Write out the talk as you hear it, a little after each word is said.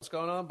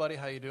going on, buddy?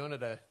 How you doing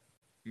today?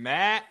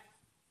 Matt,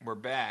 we're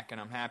back,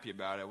 and I'm happy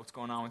about it. What's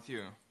going on with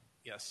you?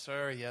 Yes,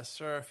 sir. Yes,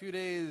 sir. A few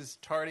days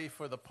tardy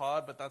for the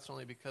pod, but that's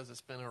only because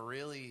it's been a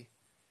really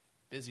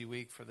busy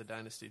week for the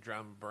Dynasty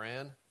Drama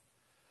brand.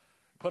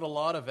 Put a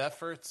lot of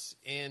efforts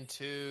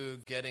into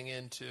getting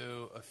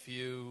into a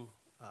few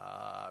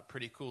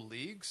pretty cool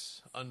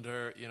leagues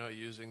under,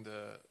 using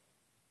the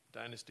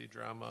Dynasty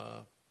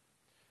Drama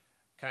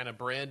kind of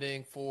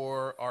branding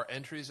for our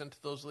entries into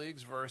those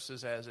leagues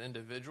versus as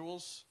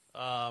individuals.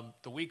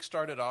 The week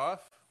started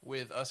off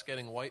with us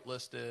getting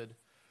whitelisted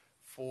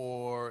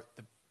for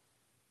the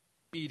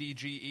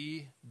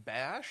BDGE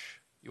Bash.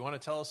 You want to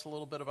tell us a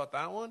little bit about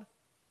that one?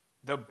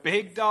 The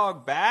Big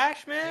Dog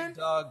Bash, man? Big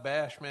Dog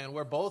Bash, man.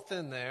 We're both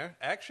in there.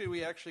 Actually,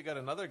 we got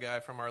another guy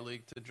from our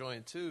league to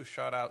join, too.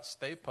 Shout out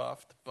Stay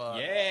Puffed. But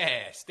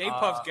yeah, Stay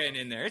Puff's getting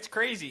in there. It's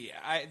crazy.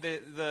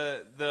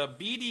 The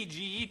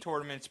BDGE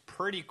tournament's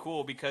pretty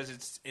cool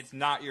because it's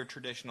not your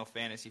traditional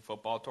fantasy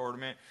football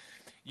tournament.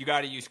 You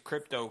got to use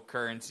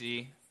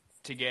cryptocurrency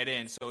to get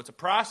in. So it's a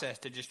process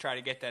to just try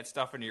to get that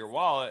stuff into your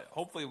wallet.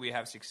 Hopefully we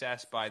have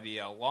success by the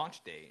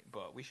launch date,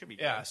 but we should be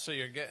good. Yeah, so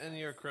you're getting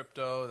your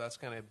crypto. That's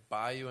going to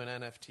buy you an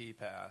NFT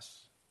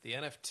pass. The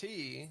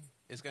NFT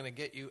is going to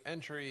get you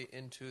entry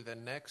into the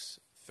next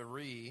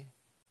 3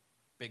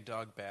 Big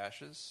Dog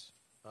Bashes,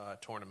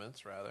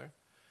 tournaments, rather,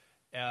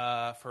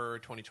 for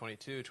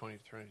 2022,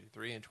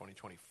 2023, and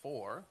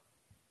 2024.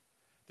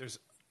 There's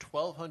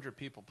 1,200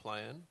 people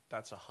playing.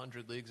 That's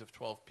 100 leagues of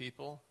 12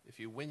 people. If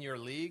you win your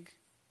league,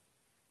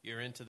 you're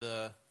into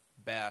the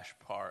bash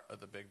part of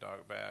the Big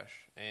Dog Bash,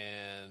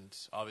 and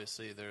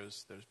obviously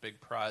there's big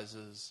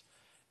prizes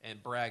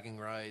and bragging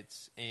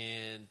rights,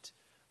 and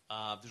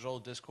there's a whole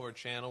Discord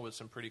channel with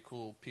some pretty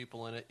cool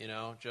people in it.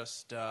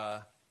 Just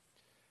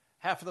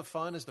half of the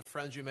fun is the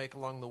friends you make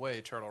along the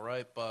way, Turtle,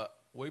 right? But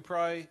we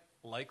probably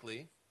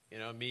likely,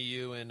 me,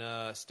 you,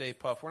 and Stay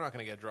Puff, we're not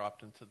going to get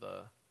dropped into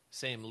the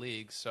same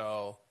league.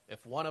 So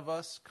if one of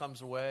us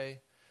comes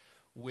away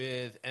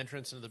with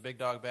entrance into the Big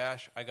Dog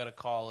Bash, I got to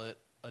call it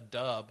a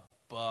dub,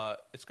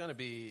 but it's going to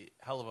be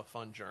hell of a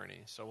fun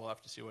journey. So we'll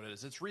have to see what it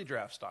is. It's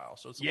redraft style,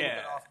 so it's a little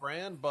bit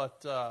off-brand,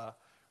 but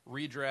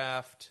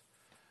redraft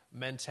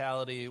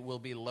mentality will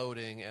be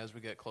loading as we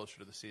get closer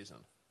to the season.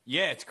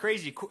 Yeah, it's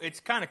crazy. It's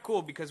kind of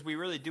cool because we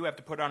really do have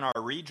to put on our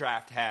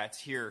redraft hats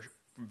here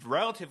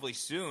relatively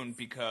soon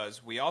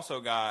because we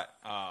also got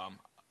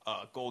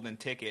a golden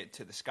ticket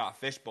to the Scott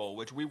Fish Bowl,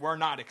 which we were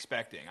not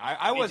expecting.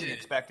 I wasn't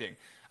expecting.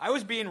 I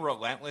was being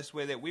relentless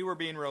with it. We were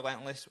being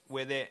relentless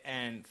with it,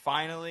 and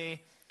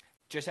finally,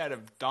 just out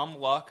of dumb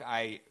luck,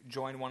 I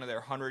joined one of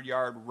their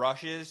 100-yard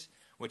rushes,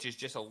 which is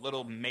just a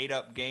little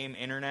made-up game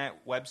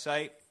internet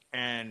website,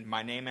 and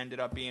my name ended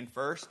up being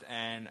first,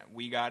 and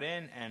we got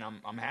in, and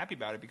I'm happy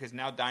about it because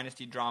now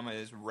Dynasty Drama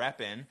is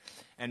repping,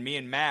 and me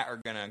and Matt are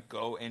going to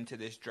go into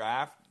this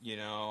draft,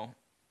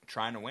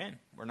 trying to win.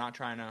 We're not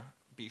trying to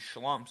be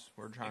schlumps.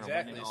 We're trying to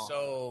win it all.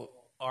 So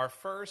our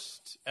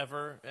first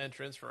ever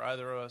entrance for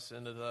either of us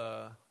into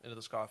the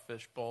Scott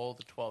Fish Bowl,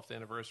 the 12th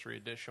anniversary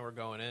edition. We're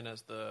going in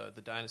as the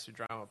Dynasty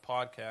Drama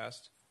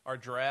podcast. Our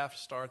draft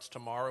starts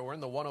tomorrow. We're in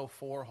the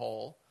 104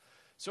 hole.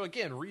 So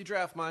again,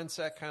 redraft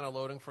mindset kind of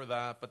loading for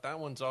that, but that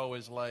one's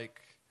always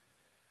like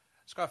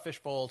Scott Fish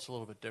Bowl. It's a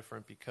little bit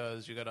different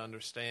because you got to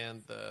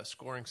understand the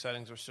scoring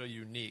settings are so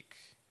unique.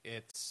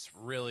 It's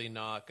really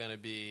not going to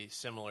be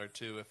similar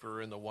to if we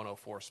were in the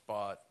 104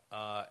 spot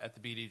at the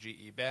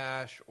BDGE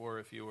Bash, or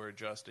if you were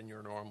just in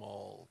your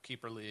normal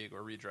keeper league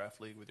or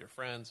redraft league with your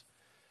friends.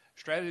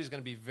 Strategy is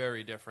going to be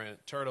very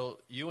different. Turtle,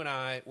 you and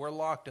I, we're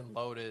locked and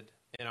loaded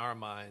in our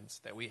minds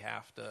that we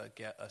have to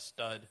get a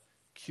stud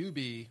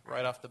QB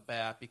right off the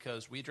bat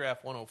because we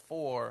draft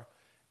 104,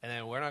 and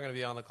then we're not going to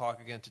be on the clock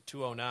again to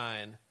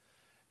 209.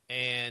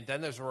 And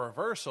then there's a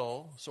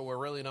reversal, so we're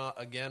really not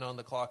again on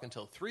the clock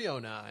until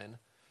 309.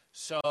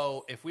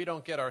 So if we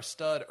don't get our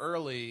stud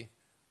early,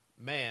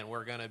 man,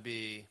 we're going to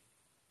be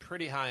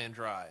pretty high and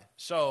dry.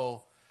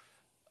 So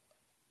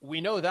we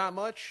know that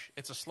much.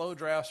 It's a slow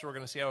draft, so we're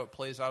going to see how it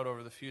plays out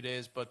over the few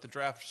days. But the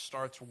draft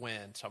starts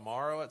when?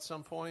 Tomorrow at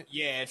some point?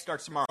 Yeah, it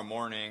starts tomorrow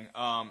morning.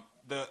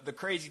 The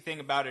crazy thing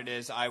about it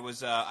is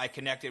I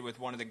connected with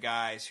one of the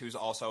guys who's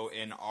also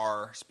in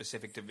our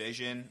specific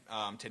division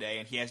today,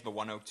 and he has the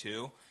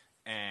 102,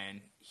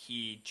 and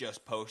he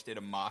just posted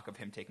a mock of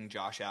him taking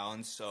Josh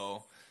Allen.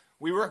 So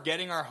we were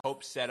getting our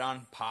hopes set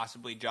on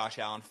possibly Josh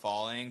Allen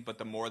falling, but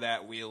the more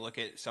that we look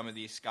at some of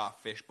these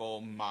Scott Fish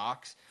Bowl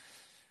mocks,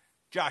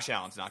 Josh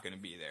Allen's not going to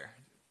be there.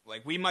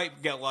 Like, we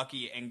might get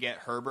lucky and get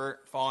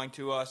Herbert falling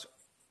to us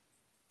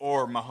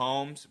or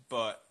Mahomes,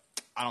 but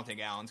I don't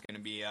think Allen's going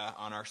to be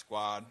on our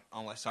squad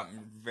unless something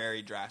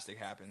very drastic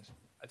happens.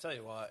 I tell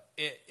you what,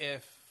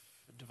 if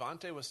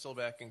Devontae was still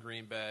back in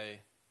Green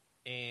Bay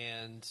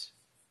and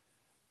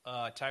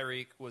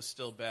Tyreek was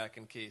still back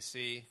in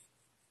KC,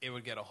 it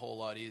would get a whole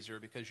lot easier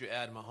because you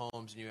add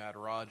Mahomes and you add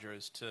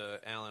Rodgers to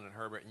Allen and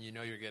Herbert, and you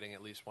know you're getting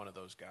at least one of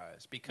those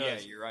guys.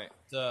 Because you're right.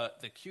 The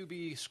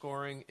QB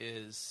scoring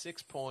is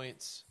 6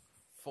 points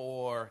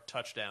for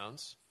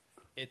touchdowns,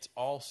 it's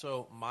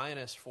also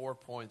minus 4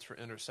 points for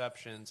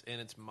interceptions, and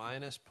it's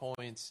minus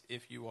points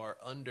if you are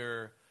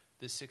under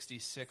the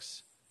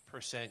 66%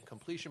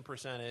 completion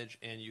percentage,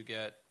 and you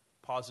get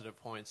positive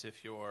points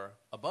if you're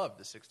above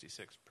the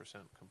 66%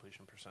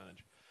 completion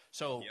percentage.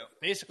 So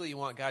basically you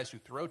want guys who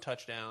throw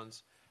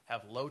touchdowns,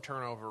 have low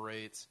turnover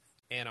rates,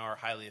 and are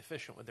highly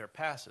efficient with their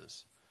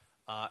passes.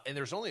 And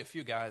there's only a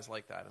few guys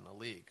like that in the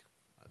league.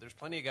 There's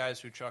plenty of guys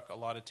who chuck a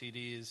lot of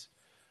TDs,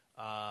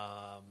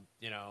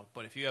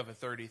 but if you have a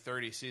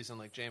 30-30 season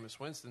like Jameis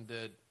Winston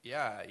did,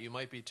 yeah, you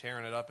might be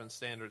tearing it up in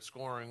standard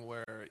scoring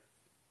where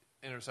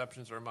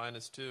interceptions are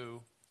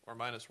 -2 or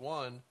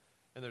 -1,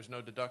 and there's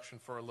no deduction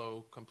for a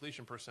low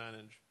completion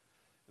percentage.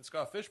 In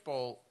Scott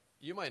Fishbowl,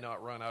 you might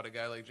not run out a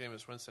guy like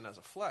Jameis Winston as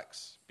a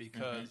flex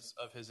because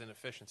of his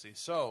inefficiency.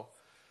 So,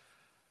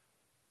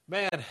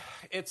 man,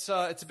 it's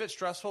a bit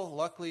stressful.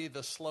 Luckily,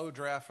 the slow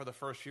draft for the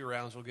first few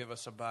rounds will give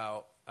us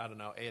about,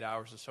 8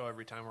 hours or so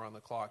every time we're on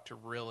the clock to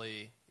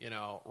really,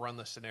 run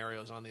the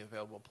scenarios on the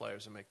available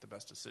players and make the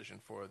best decision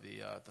for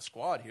the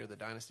squad here, the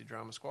Dynasty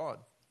Drama squad.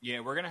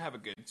 Yeah, we're going to have a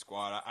good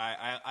squad.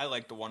 I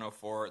like the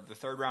 104. The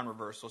third round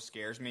reversal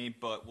scares me,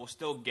 but we'll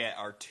still get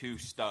our 2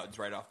 studs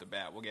right off the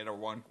bat. We'll get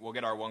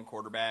our one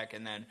quarterback,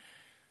 and then,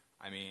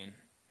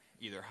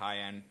 either high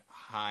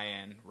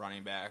end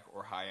running back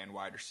or high end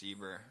wide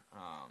receiver.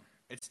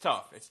 It's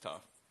tough.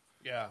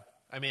 Yeah.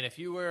 If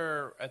you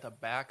were at the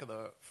back of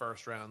the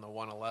first round, the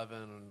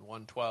 111 and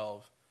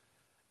 112,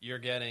 you're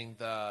getting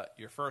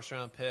your first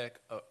round pick,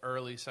 an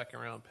early second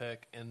round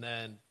pick, and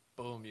then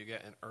boom, you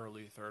get an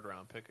early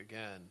third-round pick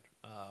again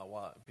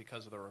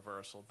because of the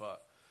reversal.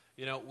 But,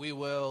 we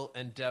will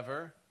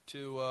endeavor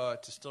to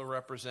still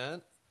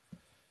represent.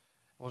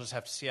 We'll just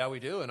have to see how we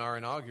do in our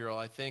inaugural.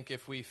 I think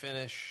if we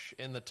finish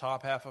in the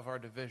top half of our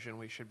division,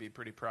 we should be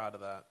pretty proud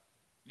of that.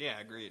 Yeah,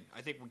 agreed.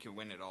 I think we can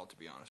win it all, to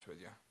be honest with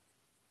you.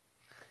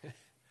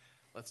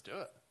 Let's do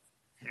it.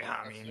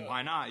 Yeah,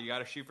 why not? You got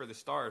to shoot for the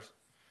stars.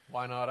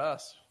 Why not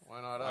us?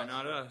 Why not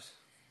us?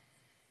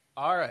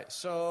 All right,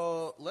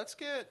 so let's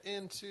get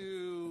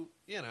into,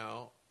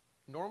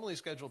 normally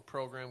scheduled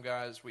program,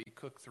 guys. We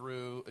cook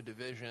through a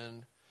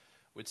division.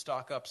 We'd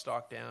stock up,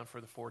 stock down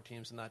for the 4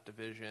 teams in that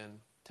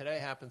division. Today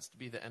happens to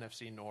be the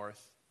NFC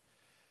North.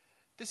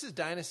 This is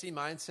Dynasty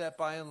mindset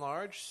by and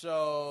large,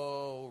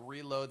 so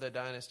reload the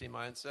Dynasty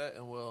mindset,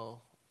 and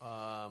we'll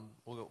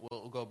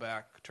go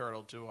back,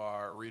 Turtle, to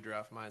our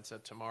redraft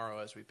mindset tomorrow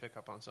as we pick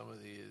up on some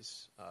of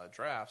these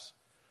drafts.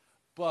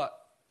 But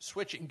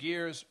switching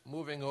gears,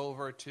 moving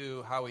over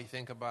to how we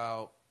think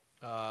about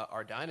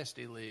our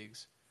dynasty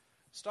leagues.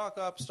 Stock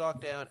up,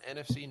 stock down,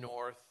 NFC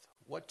North.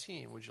 What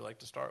team would you like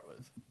to start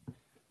with?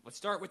 Let's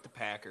start with the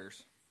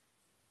Packers.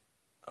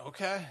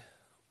 Okay.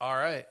 All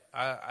right.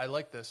 I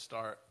like this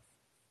start.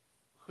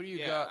 Who do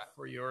you got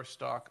for your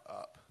stock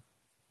up?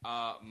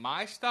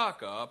 My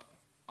stock up,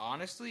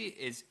 honestly,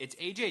 it's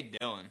A.J.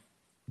 Dillon.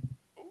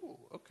 Ooh,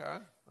 okay.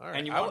 All right.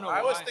 And you want to know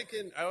I why? was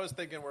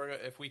thinking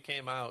if we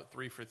came out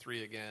 3 for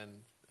 3 again.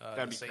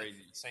 That'd be crazy.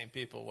 Same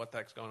people. What the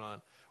heck's going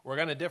on? We're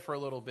going to differ a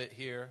little bit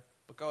here,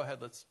 but go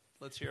ahead. Let's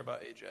hear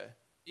about AJ.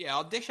 Yeah,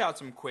 I'll dish out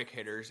some quick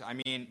hitters.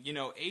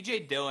 A.J.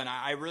 Dillon,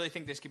 I really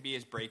think this could be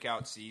his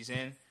breakout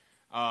season.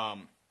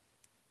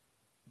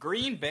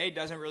 Green Bay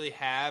doesn't really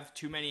have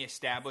too many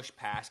established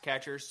pass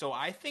catchers, so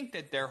I think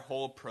that their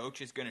whole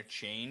approach is going to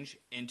change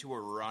into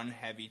a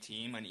run-heavy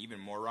team, an even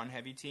more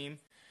run-heavy team.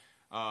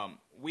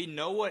 We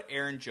know what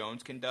Aaron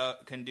Jones can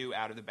do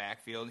out of the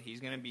backfield. He's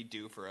going to be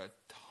due for a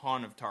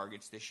ton of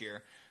targets this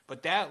year.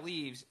 But that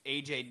leaves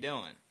A.J.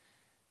 Dillon.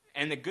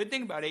 And the good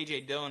thing about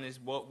A.J. Dillon is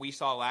what we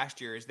saw last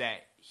year is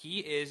that he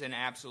is an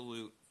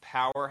absolute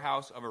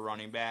powerhouse of a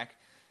running back.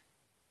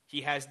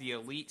 He has the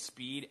elite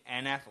speed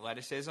and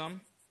athleticism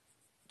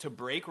to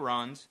break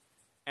runs.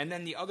 And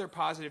then the other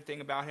positive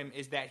thing about him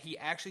is that he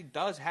actually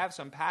does have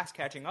some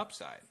pass-catching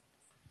upside.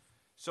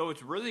 So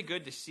it's really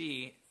good to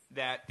see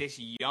that this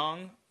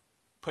young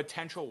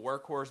potential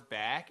workhorse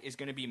back is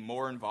going to be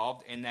more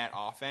involved in that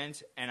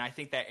offense, and I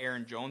think that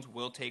Aaron Jones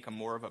will take a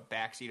more of a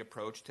backseat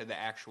approach to the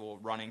actual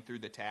running through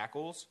the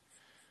tackles.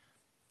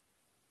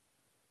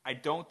 I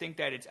don't think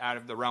that it's out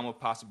of the realm of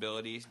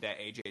possibilities that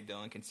A.J.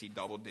 Dillon can see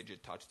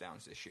double-digit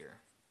touchdowns this year.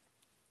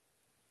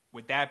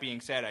 With that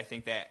being said, I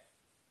think that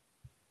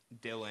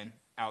Dillon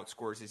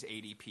outscores his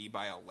ADP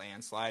by a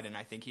landslide, and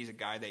I think he's a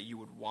guy that you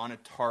would want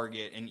to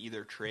target in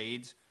either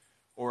trades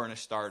or in a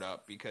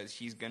startup because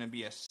he's going to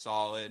be a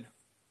solid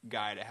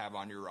guy to have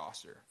on your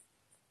roster.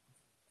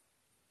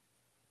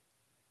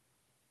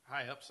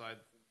 High upside.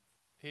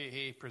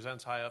 He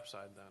presents high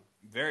upside then.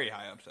 Very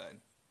high upside.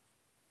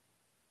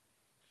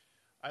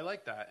 I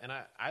like that, and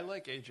I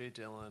like A.J.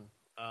 Dillon.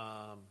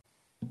 I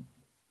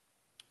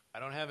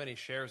don't have any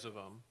shares of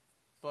him,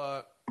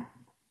 but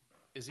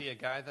is he a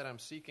guy that I'm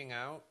seeking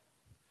out?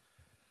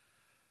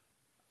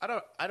 I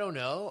don't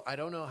know. I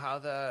don't know how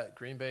the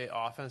Green Bay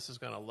offense is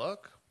going to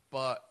look,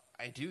 but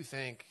I do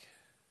think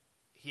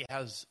he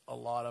has a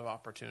lot of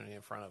opportunity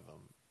in front of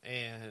him.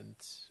 And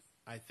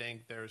I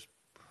think there's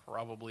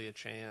probably a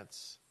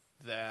chance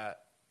that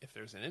if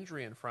there's an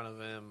injury in front of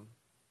him,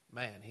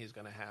 man, he's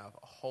going to have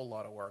a whole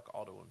lot of work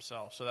all to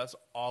himself. So that's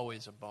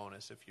always a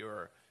bonus if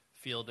you're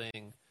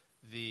fielding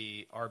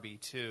the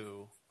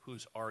RB2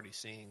 who's already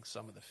seeing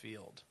some of the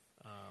field.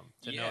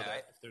 Know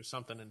that if there's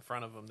something in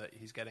front of him that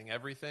he's getting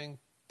everything,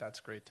 that's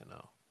great to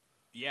know.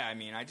 Yeah, I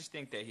mean, I just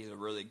think that he's a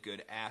really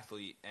good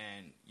athlete,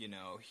 and,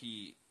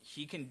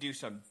 he can do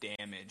some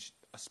damage,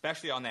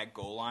 especially on that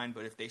goal line,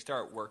 but if they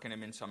start working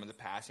him in some of the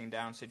passing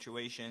down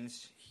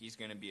situations, he's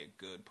going to be a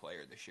good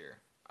player this year.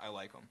 I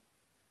like him.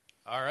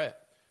 All right.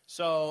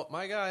 So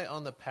my guy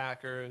on the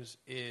Packers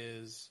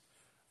is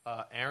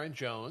Aaron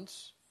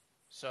Jones.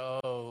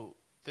 So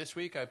this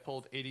week I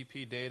pulled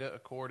ADP data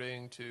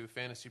according to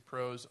Fantasy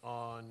Pros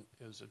on,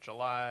 it was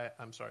July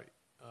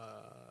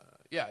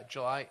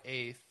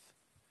 8th.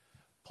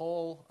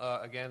 Poll,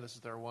 again, this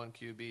is their 1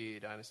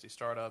 QB dynasty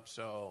startup,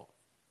 so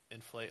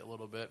inflate a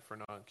little bit for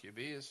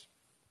non-QBs.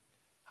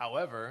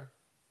 However,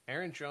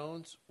 Aaron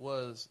Jones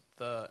was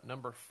the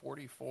number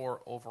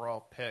 44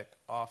 overall pick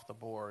off the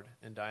board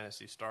in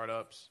dynasty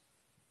startups.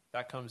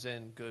 That comes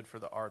in good for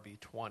the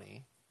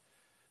RB20.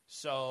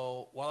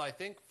 So while I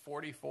think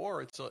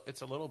 44,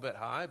 it's a little bit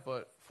high,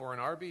 but for an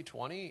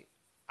RB20,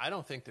 I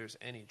don't think there's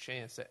any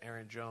chance that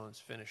Aaron Jones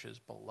finishes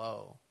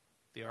below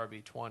the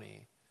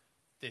RB20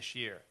 this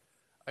year.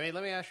 I mean,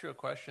 let me ask you a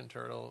question,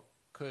 Turtle.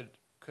 Could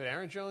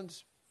Aaron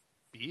Jones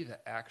be the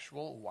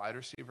actual wide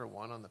receiver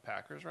 1 on the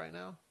Packers right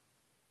now?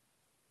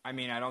 I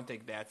mean, I don't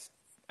think that's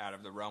out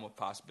of the realm of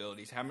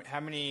possibilities. How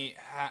many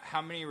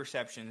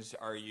receptions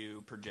are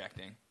you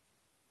projecting?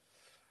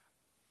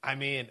 I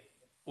mean,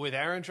 with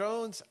Aaron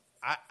Jones,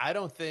 I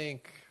don't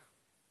think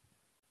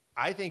 –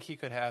 I think he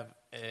could have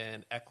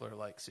an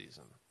Eckler-like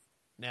season.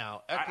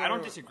 Now, Eckler I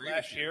don't disagree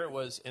last year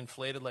was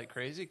inflated like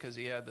crazy because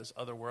he had this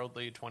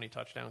otherworldly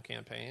 20-touchdown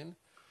campaign.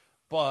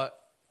 But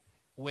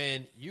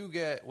when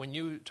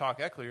you talk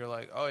Eckler, you're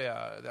like, oh,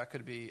 yeah, that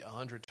could be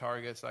 100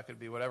 targets, that could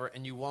be whatever,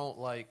 and you won't,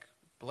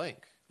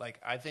 blink.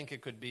 I think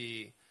it could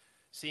be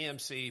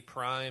CMC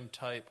prime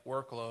type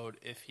workload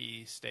if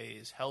he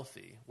stays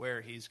healthy,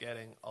 where he's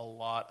getting a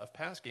lot of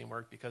pass game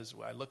work because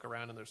I look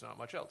around and there's not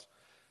much else.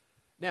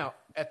 Now,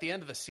 at the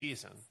end of the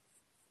season,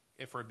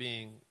 if we're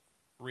being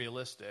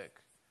realistic,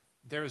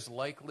 there's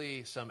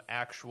likely some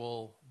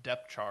actual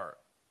depth chart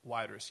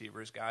wide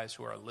receivers, guys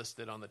who are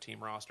listed on the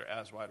team roster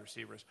as wide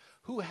receivers,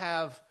 who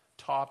have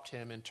topped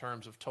him in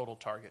terms of total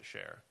target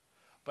share.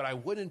 But I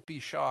wouldn't be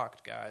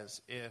shocked,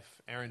 guys,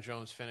 if Aaron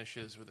Jones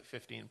finishes with a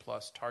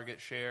 15-plus target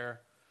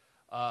share,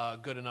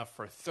 good enough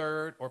for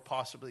third or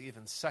possibly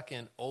even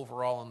second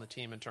overall on the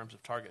team in terms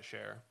of target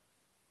share.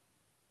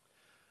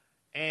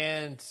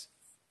 And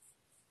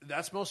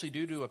that's mostly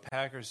due to a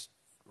Packers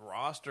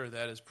roster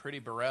that is pretty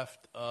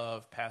bereft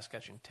of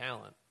pass-catching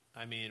talent.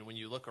 I mean, when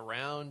you look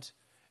around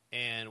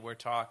and we're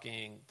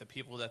talking the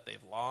people that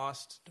they've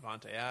lost,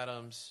 Devontae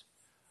Adams,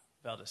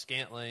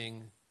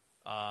 Valdez-Scantling,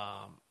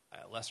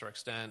 lesser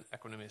extent,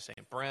 Equanimeous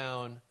St.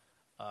 Brown.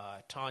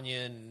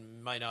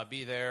 Tanyan might not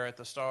be there at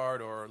the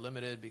start or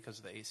limited because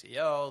of the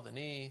ACL, the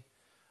knee.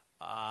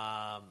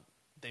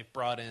 They've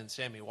brought in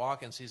Sammy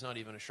Watkins. He's not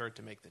even assured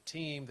to make the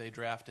team. They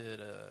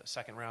drafted a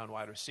second-round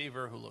wide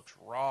receiver who looks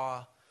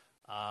raw.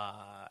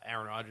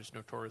 Aaron Rodgers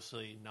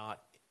notoriously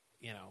not,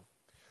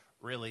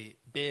 really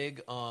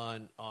big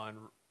on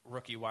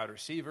rookie wide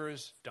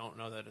receivers. Don't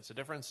know that it's a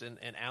difference. And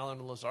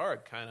Alan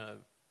Lazard kind of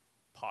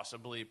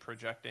possibly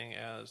projecting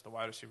as the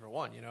wide receiver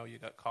 1. You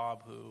got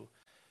Cobb, who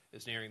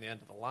is nearing the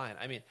end of the line.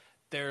 I mean,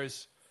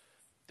 there's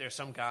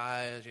some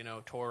guys,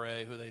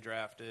 Torrey, who they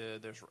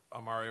drafted. There's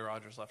Amari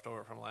Rodgers left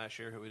over from last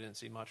year, who we didn't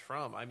see much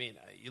from. I mean,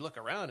 you look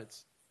around,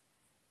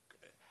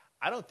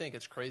 I don't think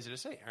it's crazy to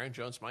say Aaron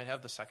Jones might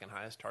have the second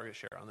highest target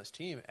share on this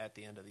team at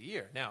the end of the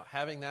year. Now,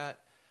 having that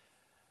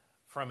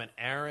from an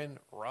Aaron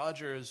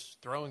Rodgers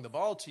throwing the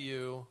ball to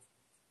you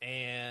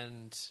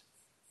and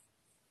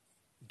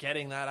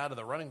getting that out of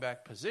the running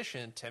back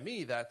position, to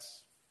me,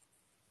 that's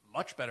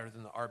much better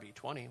than the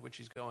RB20, which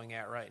he's going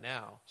at right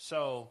now.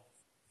 So,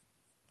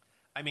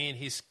 I mean,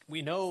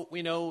 we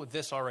know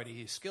this already.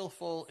 He's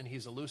skillful and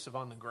he's elusive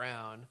on the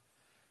ground.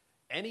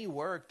 Any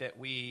work that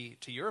we,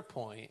 to your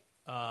point,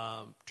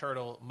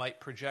 Turtle, might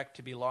project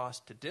to be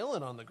lost to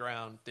Dylan on the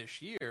ground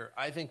this year,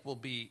 I think will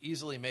be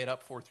easily made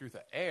up for through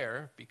the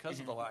air because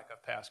of the lack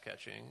of pass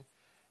catching.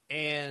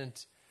 And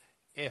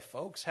if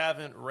folks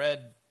haven't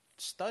read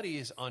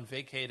studies on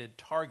vacated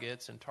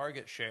targets and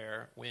target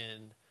share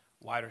when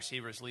wide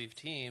receivers leave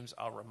teams,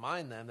 I'll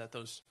remind them that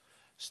those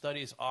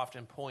studies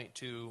often point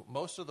to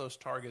most of those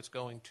targets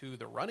going to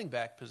the running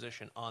back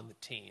position on the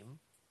team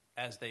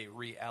as they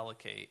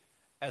reallocate,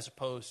 as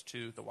opposed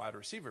to the wide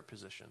receiver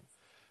position.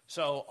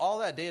 So all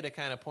that data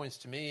kind of points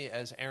to me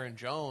as Aaron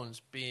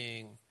Jones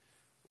being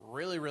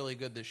really, really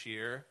good this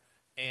year,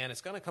 and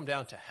it's going to come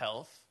down to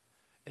health.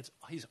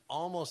 He's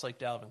almost like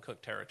Dalvin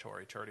Cook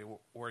territory, Turdy,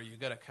 where you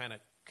got to kind of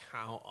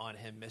count on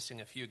him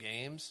missing a few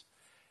games.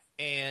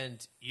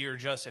 And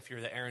if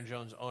you're the Aaron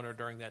Jones owner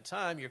during that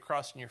time, you're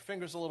crossing your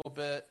fingers a little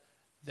bit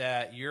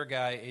that your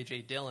guy,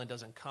 A.J. Dillon,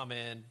 doesn't come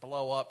in,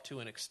 blow up to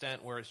an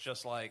extent where it's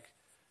just like,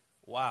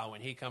 wow,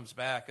 when he comes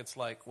back, it's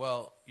like,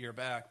 well, you're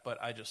back, but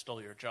I just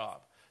stole your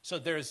job. So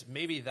there's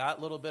maybe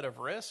that little bit of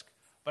risk,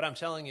 but I'm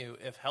telling you,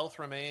 if health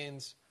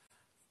remains,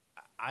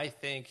 I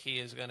think he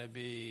is going to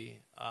be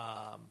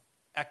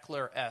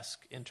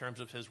Eckler-esque in terms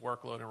of his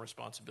workload and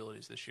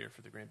responsibilities this year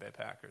for the Green Bay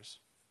Packers.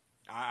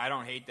 I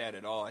don't hate that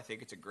at all. I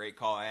think it's a great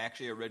call. I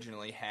actually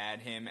originally had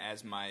him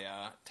as my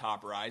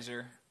top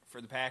riser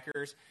for the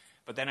Packers,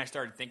 but then I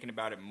started thinking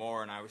about it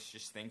more, and I was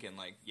just thinking,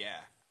 like, yeah,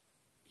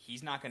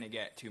 he's not going to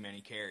get too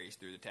many carries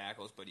through the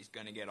tackles, but he's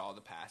going to get all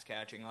the pass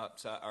catching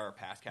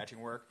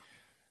work.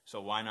 So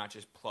why not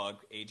just plug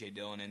A.J.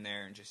 Dillon in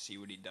there and just see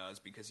what he does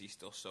because he's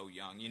still so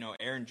young? You know,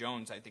 Aaron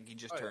Jones, I think he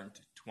just turned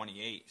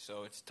 28,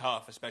 so it's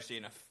tough, especially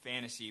in a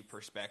fantasy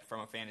perspective. From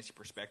a fantasy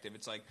perspective,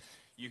 it's like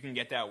you can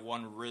get that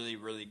one really,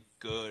 really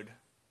good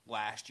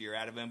last year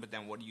out of him, but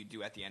then what do you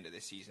do at the end of the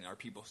season? Are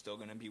people still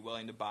going to be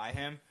willing to buy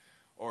him,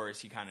 or is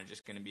he kind of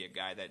just going to be a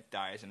guy that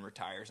dies and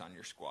retires on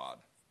your squad?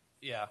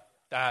 Yeah,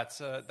 that's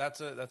a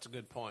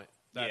good point.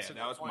 That's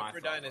that was my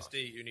for thought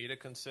Dynasty. You need to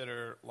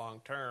consider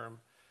long term.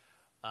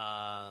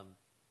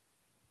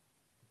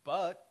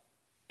 But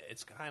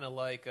it's kind of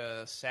like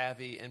a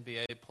savvy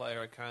NBA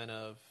player kind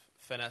of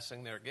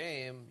finessing their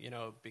game, you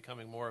know,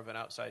 becoming more of an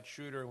outside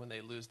shooter when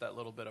they lose that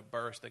little bit of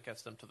burst that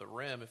gets them to the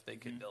rim. If they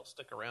can, they'll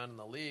stick around in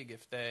the league.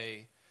 If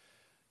they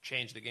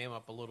change the game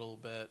up a little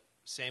bit,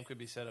 same could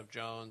be said of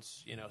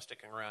Jones, you know,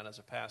 sticking around as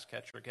a pass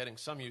catcher, getting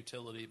some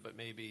utility, but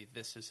maybe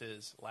this is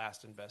his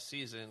last and best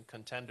season.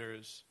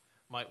 Contenders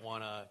might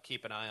want to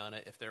keep an eye on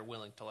it if they're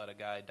willing to let a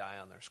guy die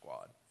on their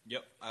squad.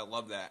 Yep, I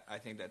love that. I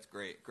think that's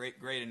great.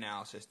 Great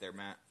analysis there,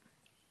 Matt.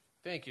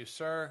 Thank you,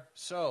 sir.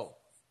 So,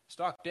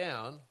 stock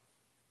down.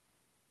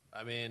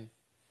 I mean,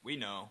 we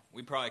know.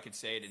 We probably could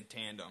say it in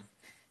tandem.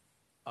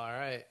 All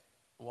right.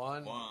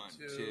 One,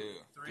 two,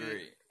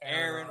 three.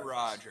 Aaron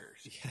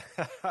Rodgers.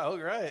 Yeah, all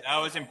right. That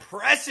was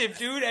impressive,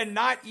 dude, and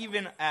not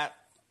even at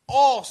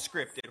all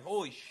scripted.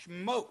 Holy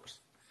smokes.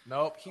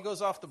 Nope. He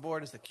goes off the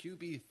board as the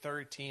QB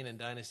 13 in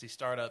Dynasty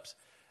Startups.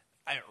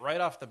 Right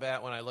off the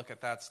bat, when I look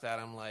at that stat,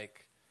 I'm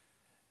like,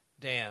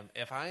 damn,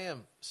 if I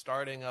am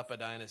starting up a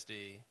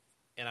Dynasty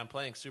and I'm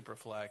playing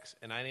Superflex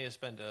and I need to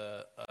spend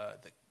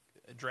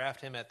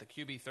draft him at the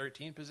QB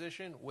 13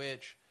 position,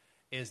 which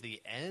is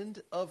the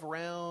end of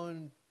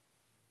round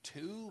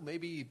 2,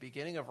 maybe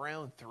beginning of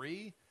round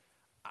 3,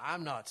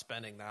 I'm not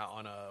spending that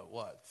on a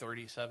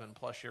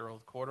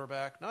 37-plus-year-old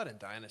quarterback. Not in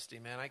Dynasty,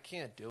 man. I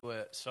can't do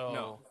it. So,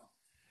 no.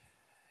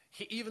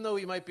 Even though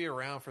he might be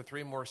around for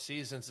 3 more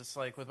seasons, it's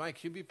like with my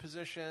QB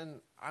position,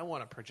 I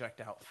want to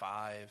project out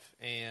 5,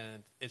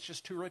 and it's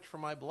just too rich for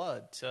my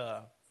blood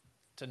to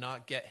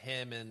not get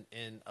him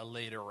in a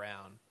later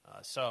round.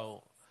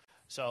 So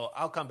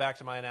I'll come back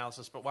to my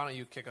analysis, but why don't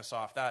you kick us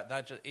off?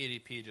 That just,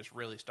 ADP just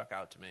really stuck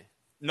out to me.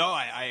 No,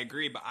 I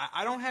agree, but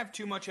I don't have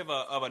too much of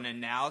an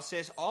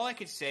analysis. All I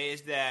could say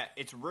is that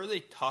it's really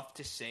tough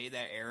to say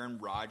that Aaron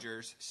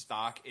Rodgers'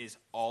 stock is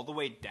all the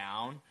way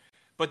down.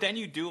 But then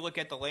you do look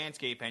at the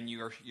landscape and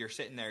you're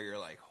sitting there, you're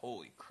like,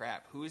 holy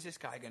crap, who is this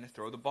guy going to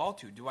throw the ball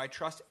to? Do I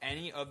trust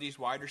any of these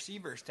wide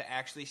receivers to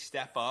actually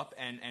step up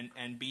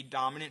and be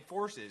dominant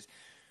forces?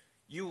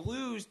 You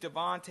lose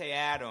Devontae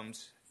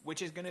Adams,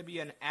 which is going to be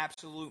an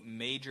absolute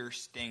major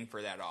sting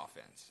for that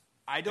offense.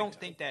 I don't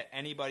think that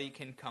anybody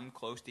can come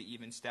close to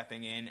even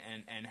stepping in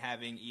and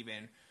having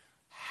even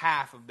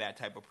half of that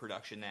type of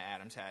production that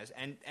Adams has.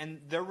 And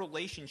their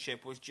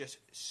relationship was just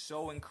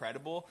so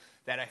incredible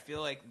that I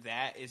feel like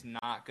that is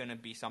not going to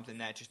be something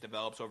that just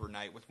develops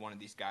overnight with one of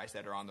these guys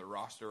that are on the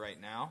roster right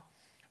now.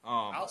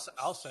 I'll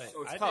say,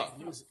 so I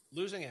think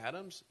losing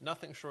Adams,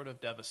 nothing short of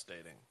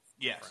devastating.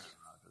 Yes.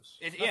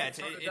 It's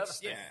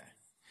devastating.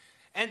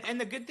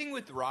 And the good thing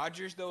with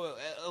Rodgers, though,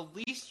 at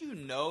least you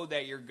know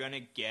that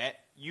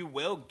you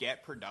will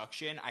get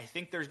production. I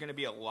think there's going to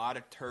be a lot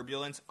of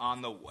turbulence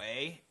on the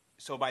way.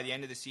 So by the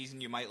end of the season,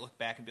 you might look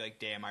back and be like,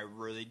 damn, I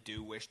really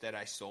do wish that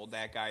I sold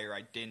that guy or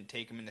I didn't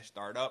take him in the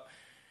startup.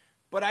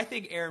 But I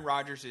think Aaron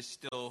Rodgers is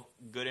still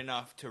good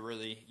enough to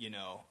really,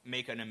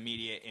 make an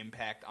immediate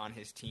impact on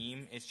his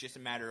team. It's just a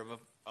matter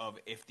of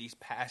if these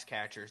pass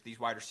catchers,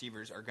 these wide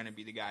receivers are going to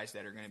be the guys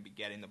that are going to be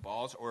getting the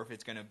balls, or if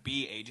it's going to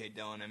be A.J.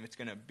 Dillon and it's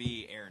going to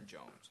be Aaron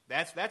Jones.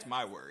 That's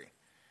my worry.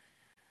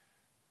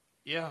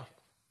 Yeah.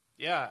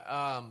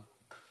 I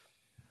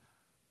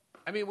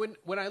mean,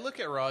 when I look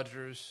at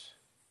Rodgers,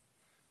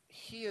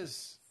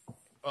 he's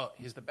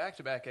the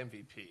back-to-back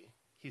MVP.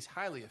 He's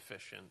highly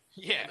efficient.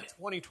 Yeah. In the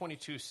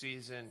 2022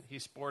 season, he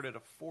sported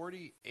a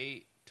 48-5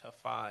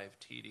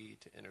 TD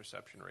to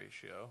interception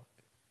ratio.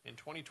 In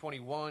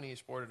 2021, he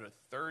sported a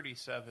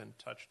 37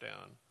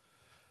 touchdown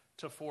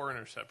to 4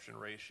 interception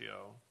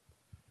ratio.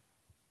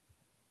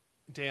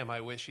 Damn,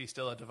 I wish he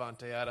still had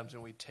Devontae Adams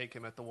and we'd take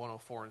him at the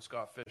 104 in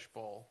Scott Fish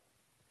Bowl.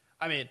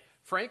 I mean,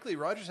 frankly,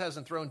 Rodgers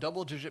hasn't thrown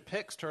double-digit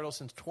picks, Turtle,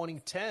 since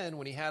 2010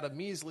 when he had a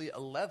measly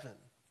 11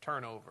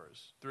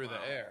 turnovers through the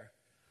air.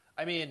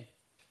 I mean,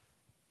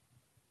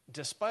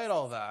 despite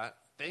all that,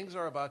 things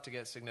are about to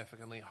get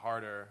significantly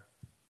harder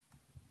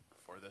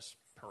for this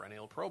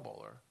perennial Pro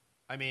Bowler.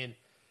 I mean,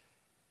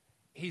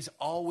 he's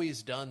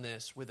always done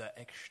this with an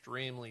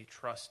extremely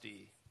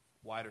trusty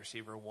wide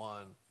receiver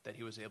one that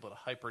he was able to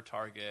hyper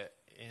target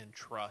and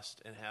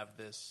trust and have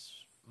this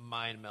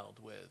mind meld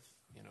with,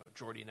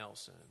 Jordy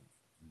Nelson,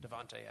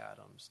 Devontae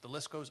Adams. The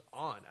list goes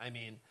on. I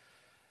mean,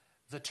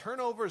 the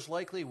turnovers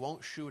likely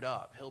won't shoot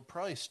up. He'll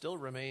probably still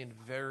remain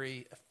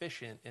very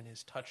efficient in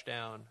his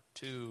touchdown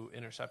to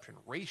interception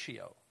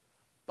ratio,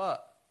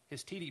 but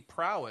his TD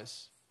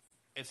prowess,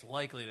 it's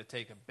likely to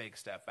take a big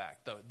step back.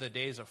 The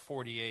days of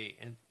 48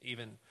 and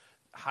even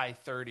high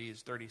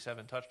 30s,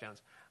 37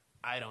 touchdowns,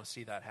 I don't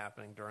see that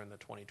happening during the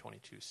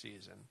 2022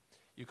 season.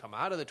 You come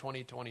out of the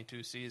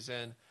 2022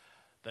 season,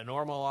 the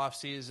normal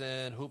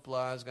offseason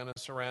hoopla is going to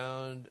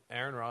surround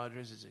Aaron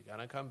Rodgers. Is he going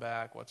to come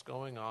back? What's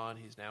going on?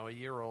 He's now a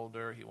year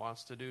older. He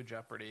wants to do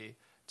Jeopardy.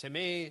 To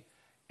me,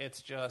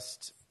 it's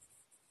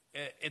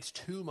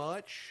too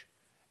much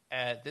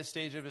at this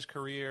stage of his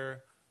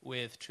career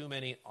with too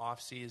many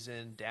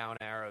offseason down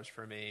arrows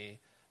for me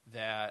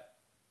that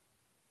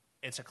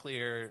it's a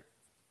clear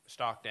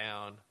stock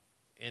down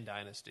in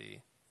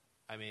Dynasty.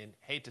 I mean,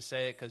 hate to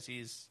say it because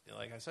he's,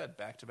 like I said,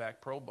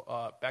 back-to-back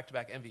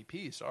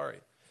MVP. Sorry,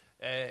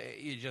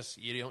 you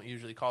don't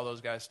usually call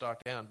those guys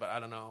stock down, but I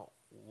don't know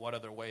what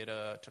other way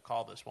to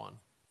call this one.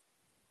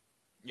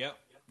 Yep,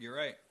 you're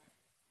right.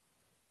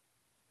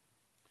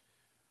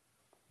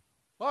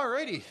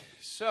 Alrighty,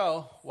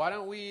 so why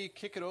don't we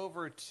kick it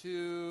over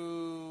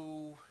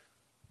to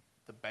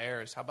the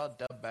Bears? How about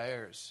the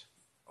Bears?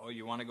 Oh,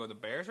 you want to go the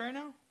Bears right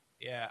now?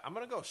 Yeah, I'm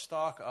gonna go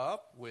stock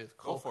up with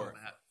Cole. Go for it.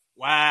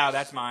 Wow,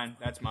 that's mine.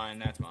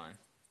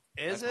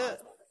 Is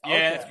it?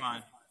 Yeah, that's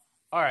mine.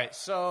 All right,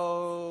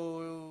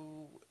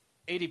 so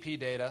ADP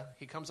data.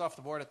 He comes off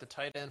the board at the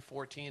tight end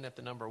 14 at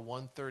the number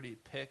 130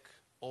 pick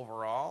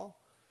overall.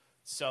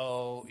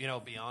 So,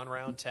 beyond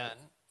round 10.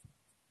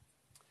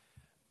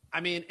 I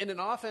mean, in an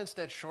offense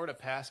that's short of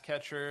pass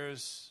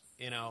catchers,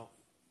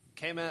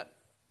 Kmet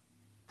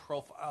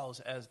profiles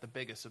as the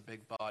biggest of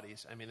big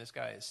bodies. I mean, this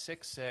guy is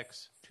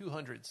 6'6",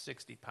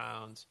 260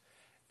 pounds.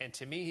 And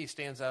to me, he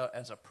stands out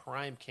as a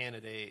prime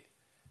candidate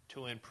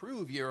to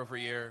improve year over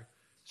year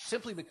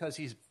simply because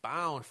he's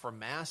bound for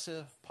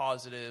massive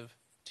positive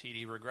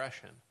TD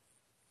regression.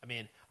 I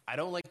mean, I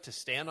don't like to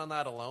stand on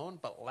that alone,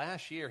 but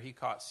last year he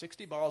caught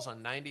 60 balls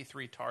on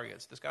 93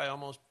 targets. This guy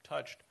almost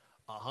touched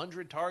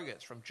 100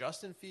 targets from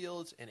Justin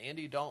Fields and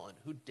Andy Dalton,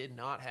 who did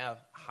not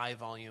have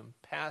high-volume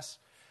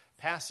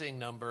passing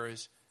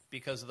numbers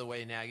because of the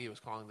way Nagy was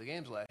calling the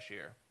games last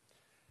year.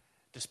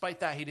 Despite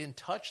that, he didn't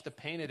touch the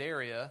painted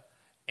area.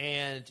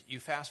 And you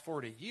fast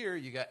forward a year,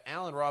 you got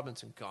Allen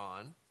Robinson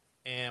gone.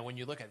 And when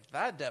you look at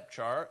that depth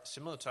chart,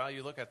 similar to how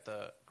you look at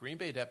the Green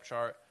Bay depth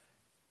chart,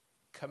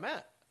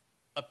 Kmet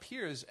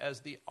appears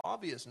as the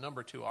obvious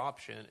number 2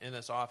 option in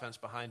this offense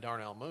behind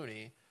Darnell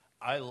Mooney.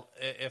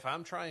 If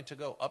I'm trying to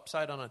go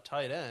upside on a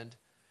tight end,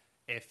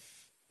 if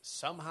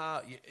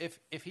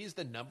he's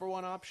the number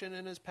 1 option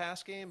in his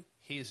pass game,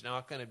 he's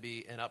not going to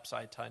be an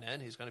upside tight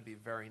end. He's going to be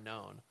very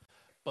known.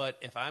 But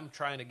if I'm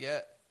trying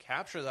to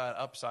capture that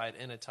upside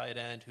in a tight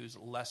end who's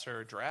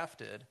lesser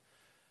drafted,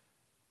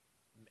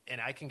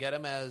 and I can get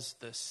him as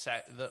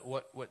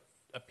what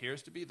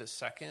appears to be the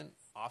second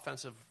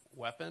offensive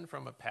weapon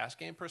from a pass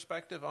game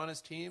perspective on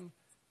his team,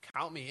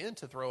 count me in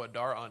to throw a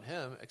dart on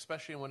him,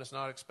 especially when it's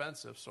not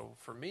expensive. So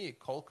for me,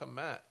 Cole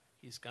Kmet,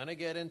 he's going to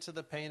get into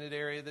the painted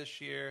area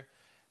this year.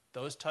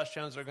 Those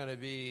touchdowns are going to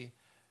be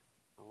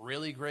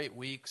really great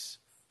weeks,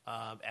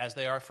 as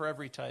they are for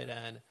every tight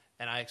end,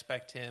 and I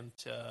expect him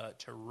to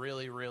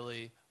really,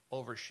 really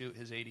overshoot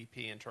his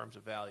ADP in terms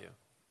of value.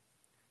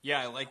 Yeah,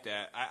 I like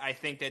that. I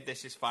think that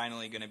this is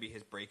finally going to be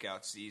his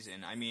breakout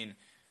season. I mean,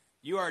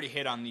 you already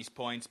hit on these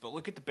points, but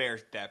look at the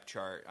Bears' depth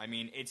chart. I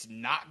mean, it's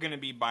not going to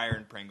be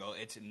Byron Pringle.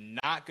 It's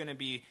not going to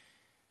be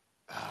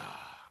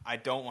I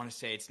don't want to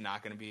say it's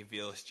not going to be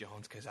Velus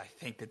Jones because I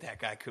think that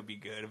guy could be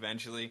good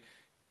eventually.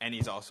 And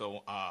he's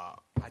also, I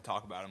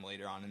talk about him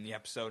later on in the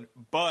episode.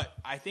 But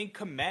I think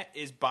Kmet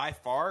is by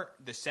far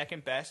the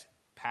second best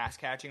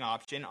pass-catching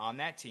option on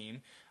that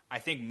team. I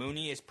think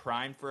Mooney is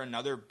primed for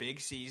another big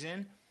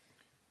season.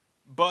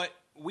 But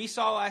we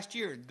saw last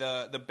year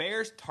the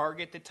Bears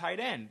target the tight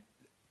end.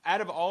 Out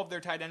of all of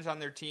their tight ends on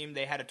their team,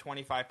 they had a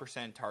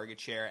 25% target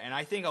share. And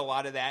I think a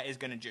lot of that is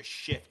going to just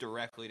shift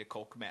directly to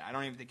Cole Kmet. I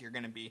don't even think you're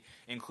going to be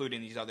including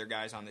these other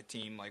guys on the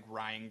team like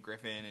Ryan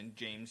Griffin and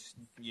James,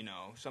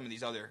 some of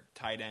these other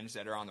tight ends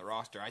that are on the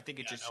roster. I think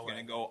it's just going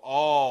to go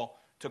all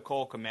to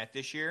Cole Kmet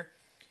this year.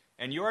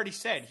 And you already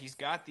said he's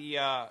got the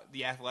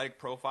athletic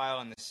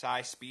profile and the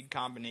size-speed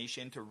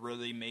combination to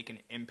really make an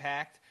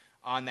impact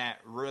on that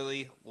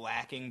really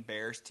lacking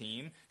Bears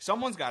team.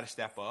 Someone's got to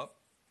step up.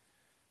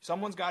 Was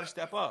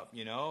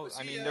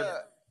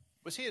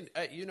he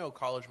at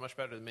college much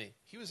better than me?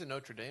 He was a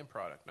Notre Dame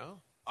product, no?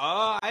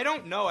 I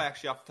don't know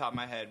actually off the top of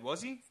my head.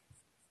 Was he?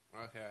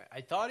 Okay,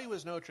 I thought he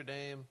was Notre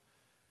Dame,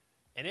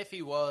 and if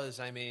he was,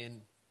 I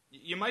mean,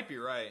 you might be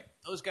right.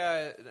 Those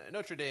guys,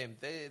 Notre Dame,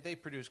 they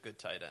produce good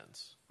tight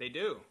ends. They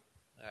do.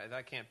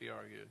 That can't be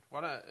argued.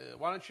 Why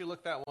don't you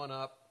look that one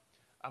up?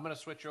 I'm going to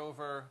switch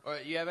over.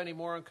 You have any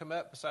more on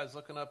Komet besides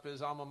looking up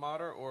his alma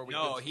mater? Or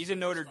No, he's a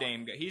Notre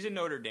Dame guy. He's a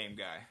Notre Dame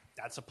guy.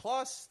 That's a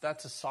plus.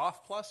 That's a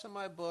soft plus in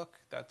my book.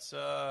 That's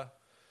I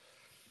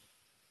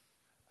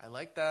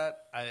like that.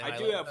 I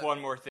do have one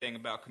more thing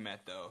about Komet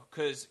though,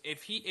 because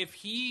if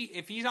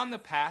he's on the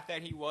path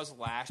that he was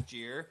last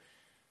year,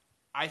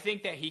 I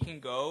think that he can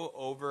go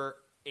over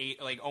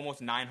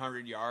almost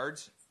 900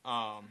 yards.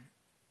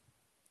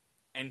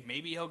 And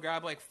maybe he'll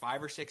grab like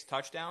 5 or 6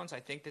 touchdowns. I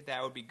think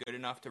that would be good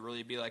enough to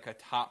really be like a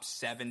top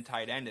 7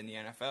 tight end in the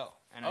NFL.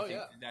 And I think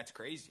that's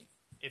crazy.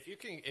 If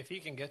he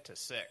can get to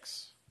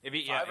 6,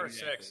 5 or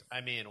 6,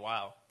 I mean,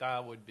 wow,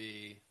 that'd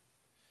be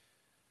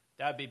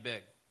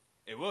big.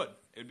 It would.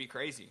 It would be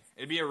crazy.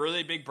 It'd be a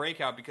really big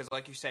breakout because,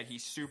 like you said,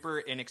 he's super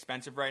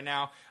inexpensive right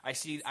now. I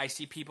see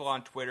people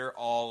on Twitter,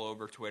 all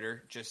over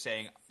Twitter, just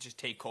saying, just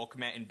take Cole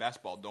Kmet in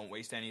best ball. Don't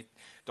waste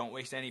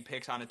any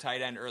picks on a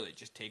tight end early.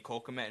 Just take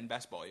Cole Kmet in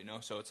best ball.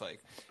 So it's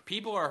like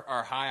people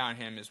are high on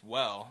him as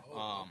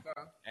well.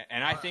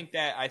 And I think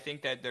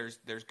that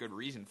there's good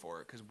reason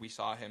for it because we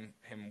saw him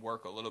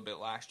work a little bit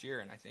last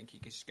year, and I think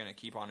he's going to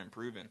keep on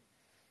improving.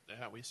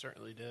 Yeah, we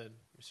certainly did.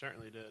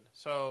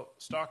 So,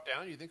 stock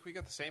down, you think we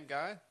got the same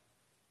guy?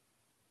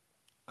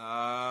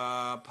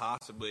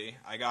 Possibly.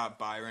 I got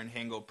Byron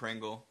Hingle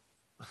Pringle.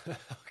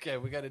 Okay,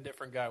 we got a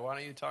different guy. Why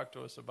don't you talk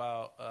to us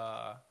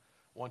about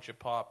once you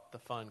pop, the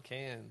fun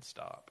can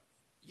stop?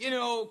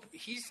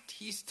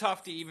 He's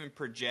tough to even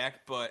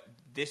project, but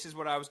this is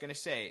what I was going to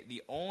say.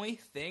 The only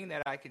thing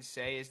that I could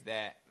say is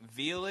that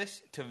Velas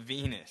to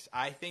Venus.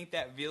 I think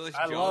that Velas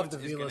Jones love the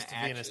is going Velas to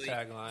to Venus actually...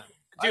 tagline.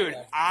 Dude,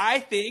 I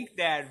think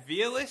that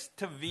Velas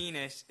to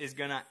Venus is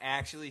going to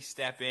actually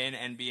step in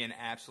and be an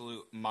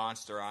absolute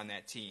monster on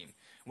that team.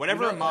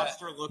 Whatever a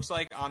monster looks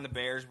like on the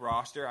Bears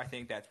roster, I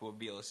think that's what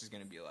Velas is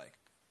going to be like.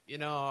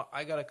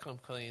 I got to come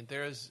clean.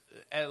 There's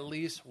at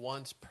least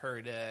once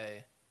per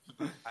day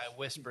I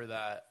whisper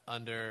that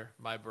under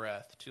my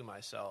breath to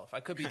myself.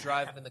 I could be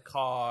driving in the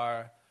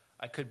car.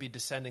 I could be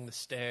descending the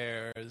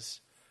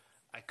stairs.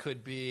 I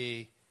could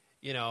be,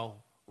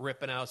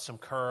 ripping out some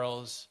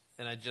curls.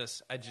 And I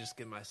just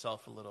give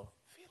myself a little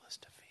Velas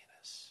to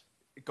Venus.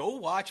 Go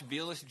watch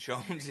Velas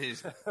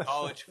Jones's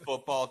college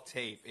football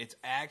tape. It's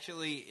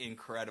actually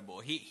incredible.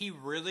 He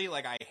really,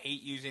 I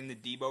hate using the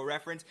Debo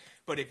reference,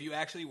 but if you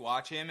actually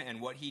watch him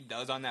and what he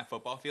does on that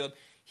football field,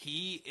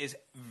 he is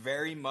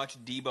very much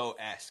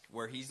Debo-esque,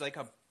 where he's like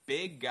a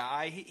big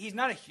guy. He's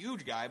not a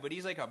huge guy, but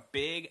he's like a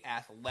big,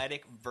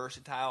 athletic,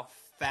 versatile,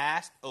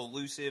 fast,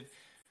 elusive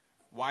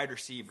wide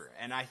receiver.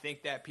 And I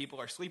think that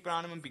people are sleeping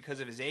on him because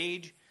of his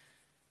age.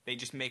 They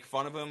just make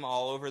fun of him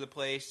all over the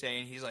place,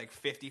 saying he's like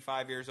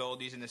 55 years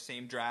old. He's in the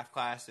same draft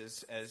class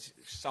as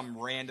some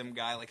random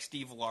guy like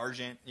Steve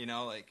Largent.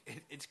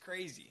 It's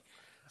crazy.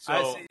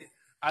 So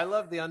I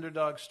love the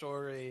underdog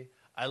story.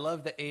 I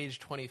love the age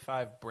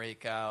 25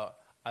 breakout.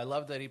 I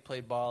love that he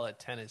played ball at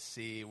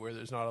Tennessee where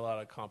there's not a lot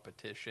of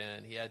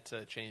competition. He had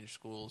to change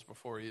schools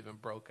before he even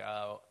broke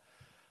out.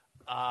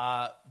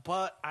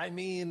 But I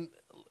mean,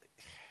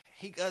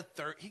 he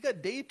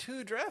got day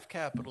 2 draft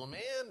capital,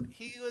 man.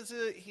 He was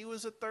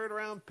a 3rd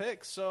round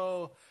pick.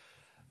 So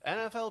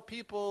NFL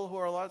people who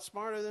are a lot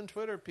smarter than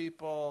Twitter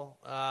people,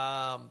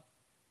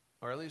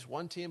 or at least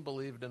one team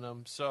believed in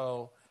him.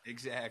 So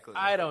exactly.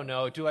 I don't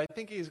know. Do I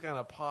think he's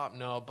gonna pop?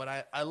 No,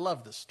 but I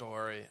love the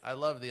story. I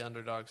love the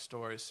underdog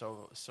story.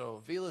 So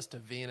Velas to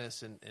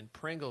Venus and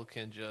Pringle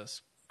can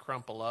just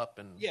crumple up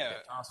and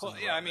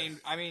I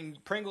mean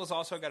Pringle's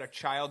also got a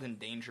child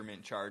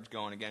endangerment charge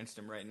going against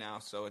him right now,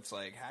 so it's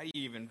like how do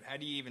you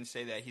even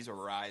say that he's a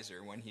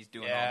riser when he's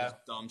doing all this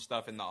dumb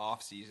stuff in the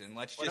off season?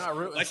 Let's not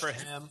rooting for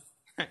him.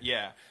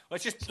 Yeah,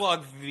 let's just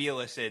plug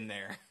Velas in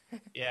there.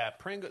 Yeah,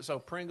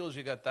 Pringles,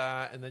 you got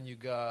that, and then you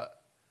got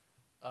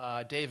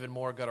David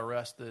Moore got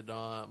arrested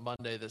on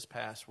Monday this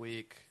past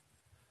week.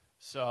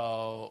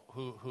 So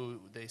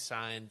who they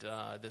signed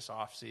this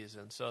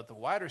offseason. So the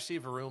wide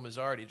receiver room is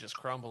already just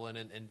crumbling,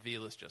 and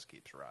Velas just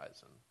keeps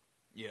rising.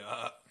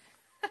 Yeah.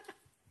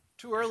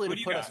 Too early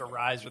to put as a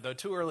riser, though.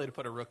 Too early to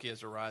put a rookie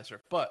as a riser.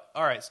 But,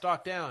 all right,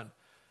 stock down.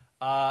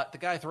 The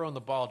guy throwing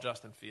the ball,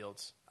 Justin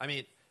Fields. I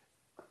mean,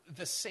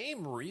 the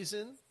same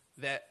reason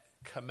that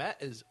Komet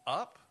is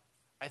up,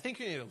 I think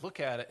you need to look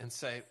at it and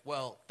say,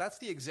 well, that's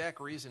the exact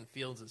reason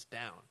Fields is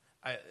down.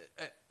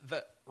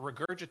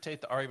 Regurgitate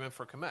the argument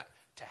for Komet.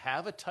 To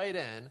have a tight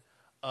end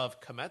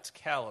of Komet's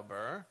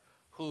caliber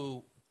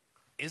who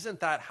isn't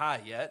that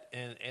high yet,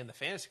 and the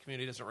fantasy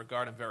community doesn't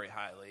regard him very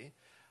highly.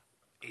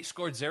 He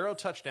scored 0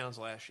 touchdowns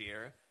last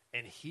year,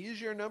 and he's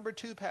your number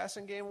 2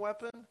 passing game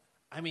weapon.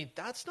 I mean,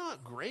 that's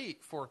not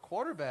great for a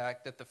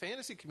quarterback that the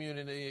fantasy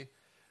community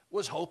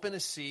was hoping to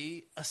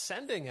see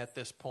ascending at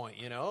this point.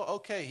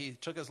 Okay, he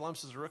took his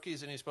lumps as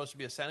rookies, and he's supposed to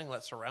be ascending.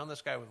 Let's surround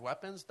this guy with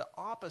weapons. The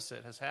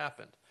opposite has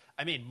happened.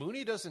 I mean,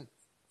 Mooney doesn't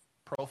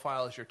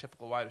profile as your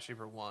typical wide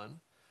receiver 1.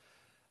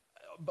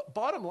 But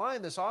bottom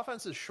line, this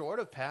offense is short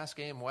of pass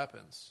game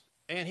weapons.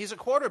 And he's a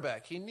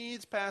quarterback. He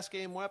needs pass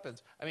game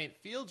weapons. I mean,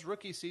 Fields'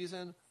 rookie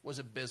season was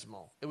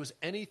abysmal. It was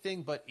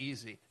anything but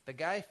easy. The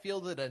guy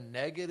fielded a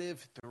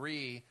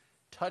 -3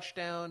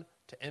 touchdown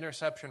to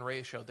interception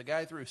ratio. The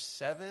guy threw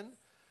 7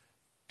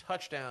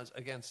 touchdowns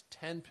against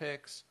 10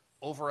 picks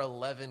over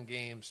 11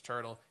 games,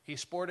 Turtle. He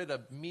sported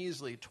a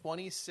measly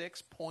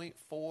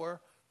 26.4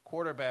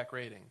 quarterback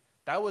rating.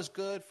 That was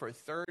good for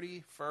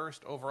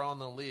 31st overall in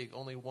the league,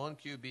 only one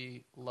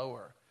QB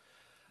lower.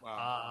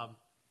 Wow.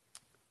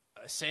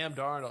 Sam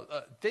Darnold.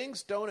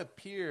 Things don't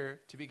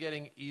appear to be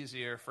getting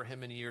easier for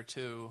him in year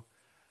 2.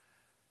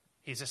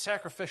 He's a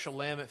sacrificial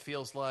lamb, it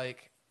feels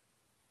like.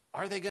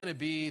 Are they going to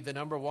be the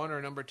number 1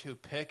 or number 2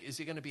 pick? Is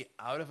he going to be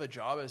out of a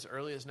job as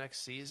early as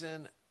next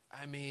season?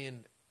 I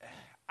mean,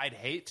 I'd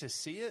hate to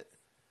see it.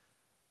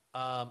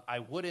 I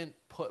wouldn't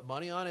put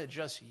money on it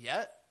just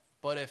yet.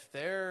 But if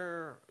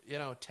they're,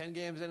 10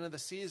 games into the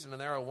season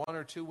and they're a 1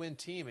 or 2 win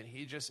team and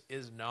he just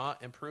is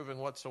not improving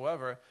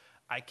whatsoever,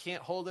 I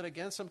can't hold it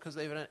against him because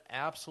they've done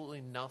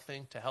absolutely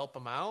nothing to help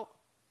him out.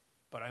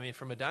 But, I mean,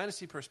 from a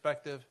dynasty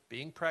perspective,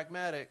 being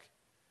pragmatic,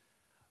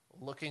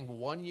 looking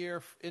 1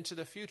 year into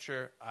the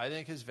future, I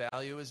think his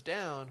value is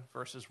down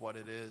versus what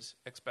it is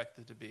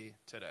expected to be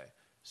today.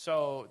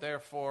 So,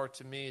 therefore,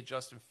 to me,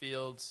 Justin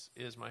Fields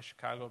is my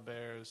Chicago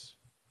Bears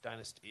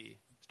dynasty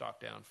stock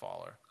down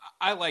faller.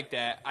 I like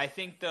that. I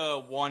think the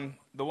one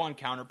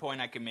counterpoint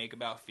I can make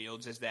about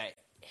Fields is that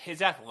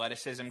his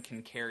athleticism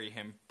can carry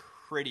him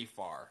pretty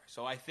far.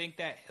 So I think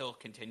that he'll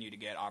continue to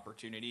get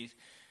opportunities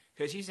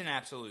because he's an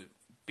absolute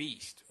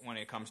beast when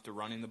it comes to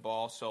running the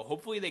ball. So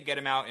hopefully they get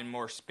him out in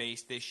more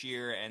space this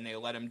year and they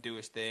let him do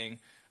his thing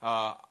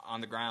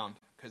on the ground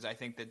because I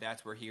think that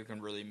that's where he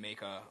can really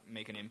make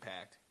an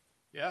impact.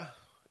 Yeah.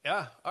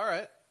 All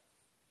right.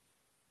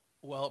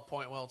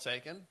 Point well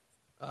taken.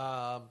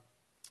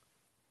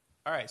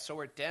 All right, so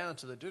we're down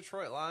to the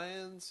Detroit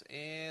Lions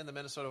and the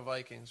Minnesota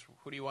Vikings.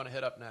 Who do you want to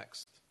hit up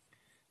next?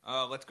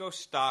 Let's go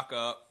stock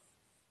up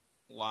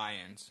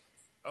Lions.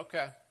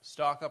 Okay,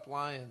 stock up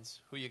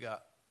Lions. Who you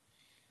got?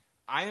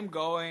 I am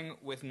going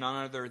with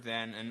none other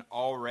than an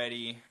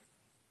already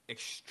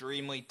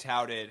extremely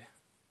touted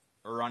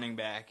running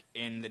back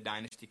in the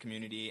dynasty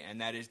community,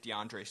 and that is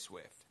DeAndre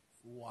Swift.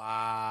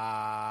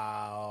 Wow.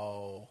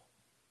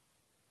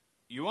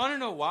 You want to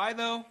know why,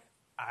 though?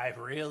 I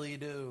really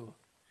do.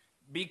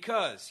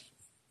 Because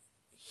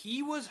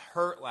he was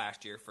hurt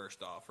last year,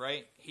 first off,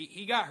 right?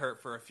 He got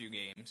hurt for a few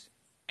games.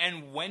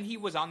 And when he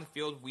was on the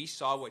field, we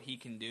saw what he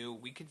can do.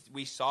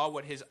 We saw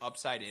what his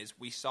upside is.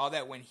 We saw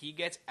that when he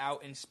gets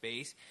out in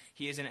space,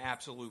 he is an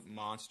absolute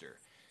monster.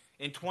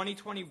 In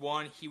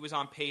 2021, he was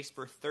on pace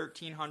for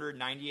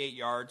 1,398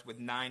 yards with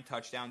 9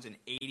 touchdowns and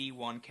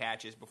 81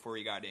 catches before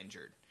he got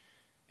injured.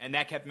 And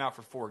that kept him out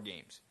for 4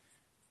 games.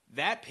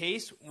 That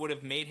pace would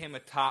have made him a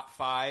top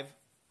 5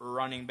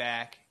 running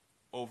back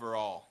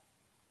overall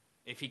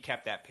if he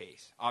kept that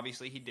pace.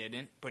 Obviously, he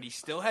didn't, but he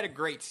still had a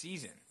great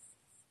season.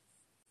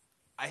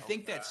 I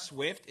think that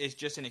Swift is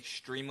just an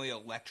extremely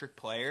electric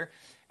player,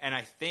 and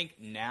I think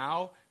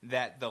now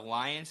that the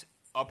Lions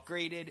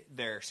upgraded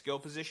their skill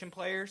position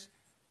players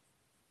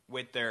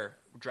with their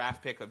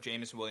draft pick of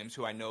Jameson Williams,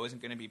 who I know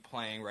isn't going to be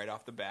playing right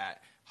off the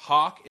bat,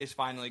 Hawk is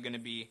finally going to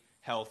be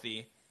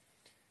healthy,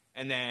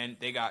 and then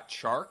they got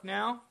Chark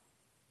now,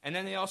 and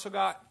then they also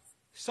got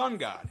Sun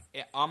God,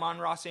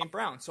 Amon-Ra St.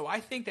 Brown. So I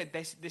think that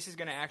this is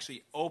going to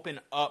actually open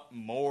up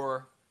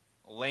more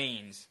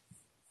lanes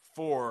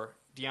for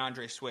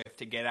DeAndre Swift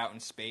to get out in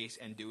space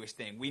and do his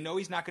thing. We know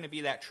he's not going to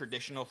be that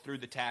traditional through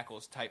the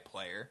tackles type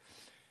player,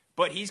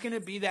 but he's going to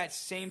be that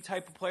same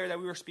type of player that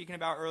we were speaking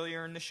about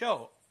earlier in the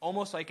show,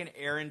 almost like an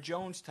Aaron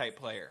Jones type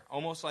player,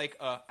 almost like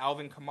a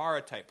Alvin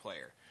Kamara type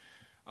player.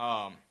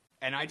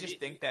 And I just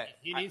think that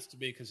he needs to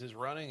be because his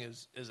running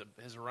is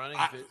his running.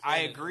 I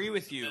agree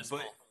with you,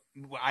 but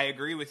I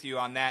agree with you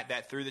on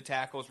that through the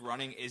tackles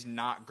running is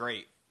not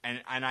great. And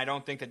I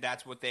don't think that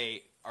that's what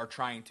they are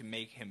trying to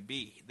make him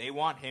be. They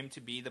want him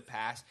to be the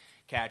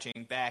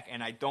pass-catching back,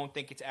 and I don't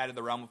think it's out of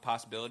the realm of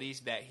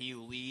possibilities that he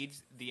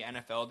leads the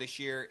NFL this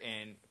year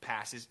in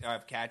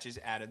catches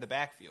out of the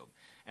backfield.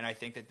 And I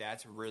think that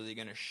that's really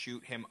going to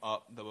shoot him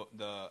up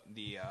the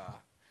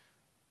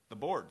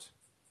boards.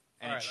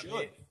 And it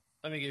should.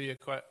 Let me give you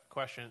a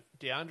question.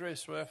 DeAndre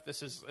Swift,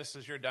 this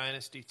is your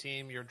dynasty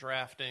team you're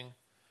drafting.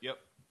 Yep.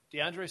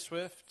 DeAndre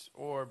Swift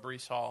or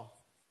Breece Hall?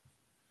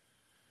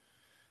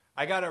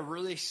 I got a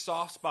really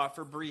soft spot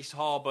for Breece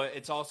Hall, but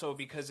it's also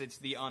because it's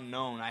the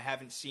unknown. I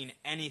haven't seen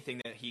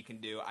anything that he can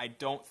do. I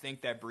don't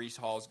think that Breece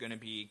Hall is going to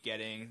be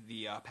getting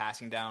the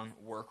passing down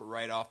work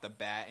right off the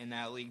bat in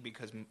that league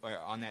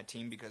on that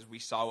team because we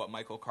saw what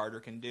Michael Carter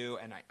can do,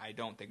 and I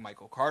don't think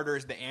Michael Carter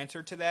is the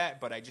answer to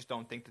that, but I just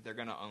don't think that they're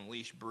going to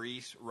unleash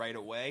Breece right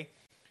away.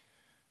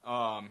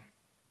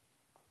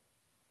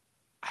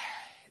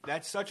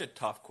 That's such a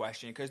tough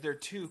question because they're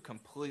two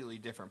completely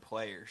different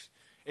players.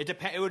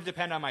 It would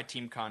depend on my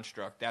team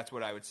construct. That's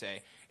what I would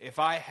say. If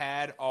I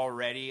had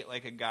already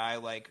like a guy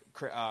like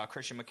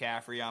Christian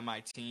McCaffrey on my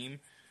team,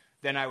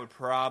 then I would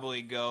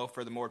probably go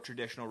for the more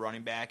traditional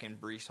running back in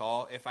Breece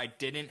Hall. If I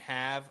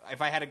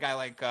had a guy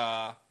like,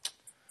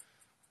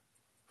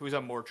 who's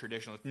a more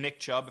traditional, Nick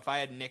Chubb. If I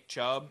had Nick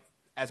Chubb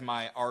as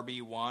my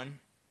RB1,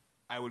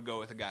 I would go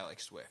with a guy like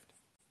Swift.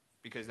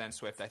 Because then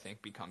Swift, I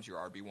think, becomes your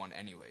RB1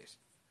 anyways.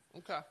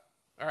 Okay.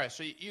 All right,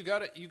 so you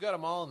got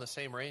them all in the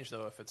same range,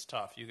 though, if it's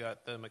tough. You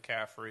got the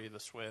McCaffrey,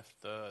 the Swift,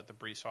 the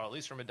Breece Hall, at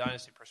least from a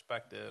dynasty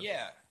perspective.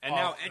 Yeah, and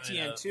now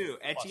Etienne, too.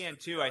 Etienne,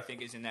 too, I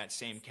think, is in that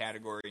same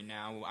category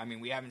now. I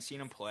mean, we haven't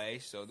seen him play,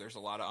 so there's a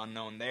lot of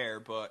unknown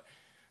there, but...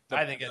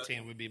 I think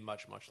Etienne would be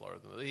much, much lower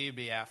than that. He'd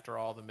be after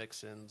all the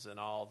Mixons and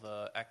all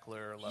the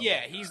Eckler level.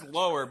 Yeah, he's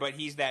lower, but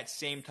he's that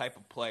same type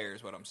of player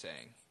is what I'm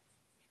saying.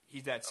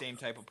 He's that same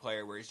type of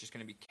player where he's just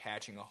going to be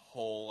catching a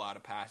whole lot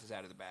of passes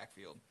out of the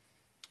backfield.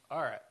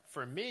 All right.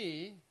 For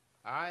me,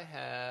 I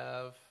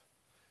have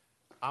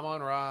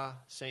Amon-Ra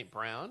St.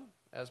 Brown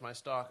as my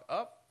stock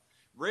up.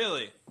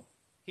 Really?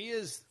 He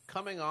is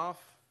coming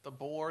off the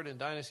board in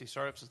Dynasty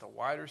Startups as the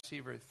wide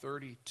receiver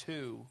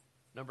 32,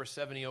 number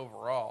 70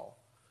 overall.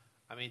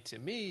 I mean, to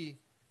me,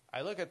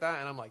 I look at that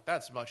and I'm like,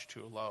 that's much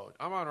too low.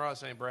 Amon-Ra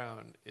St.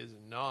 Brown is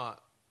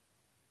not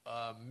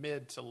a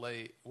mid to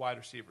late wide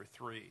receiver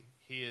 3.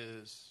 He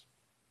is,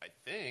 I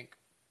think,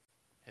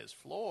 his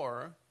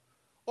floor...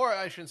 Or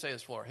I shouldn't say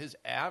his floor. His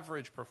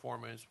average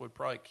performance would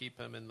probably keep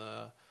him in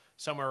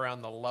somewhere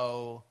around the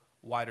low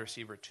wide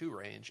receiver 2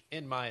 range,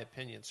 in my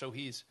opinion. So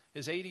his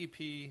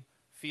ADP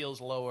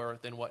feels lower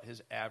than what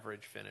his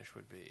average finish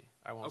would be.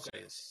 I won't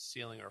say his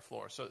ceiling or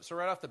floor. So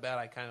right off the bat,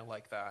 I kind of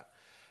like that.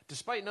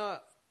 Despite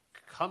not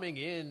coming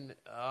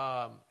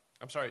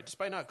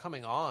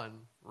on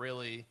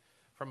really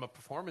from a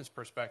performance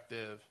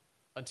perspective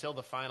until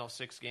the final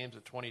 6 games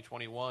of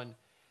 2021.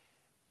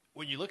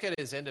 When you look at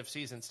his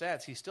end-of-season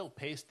stats, he still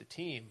paced the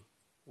team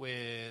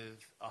with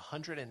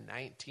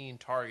 119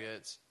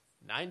 targets,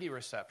 90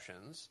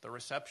 receptions. The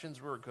receptions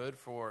were good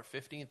for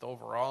 15th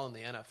overall in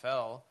the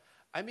NFL.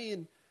 I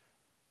mean,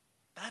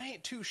 that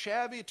ain't too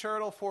shabby,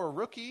 Turtle, for a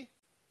rookie.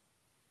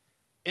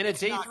 In a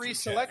day 3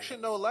 selection,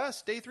 no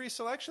less. Day 3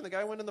 selection, the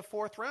guy went in the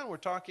 4th round. We're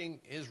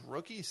talking his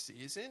rookie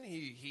season.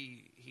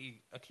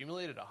 He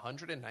accumulated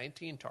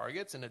 119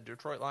 targets in a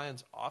Detroit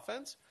Lions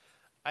offense.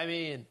 I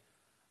mean...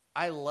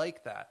 I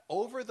like that.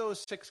 Over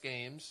those 6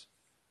 games,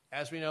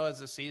 as we know, as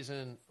the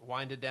season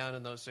winded down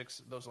in those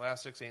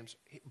last 6 games,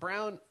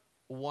 Brown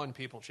won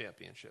people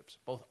championships,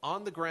 both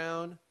on the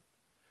ground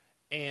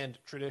and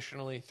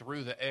traditionally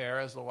through the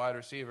air as the wide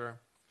receiver.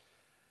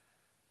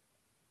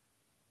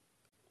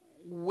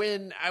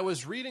 When I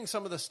was reading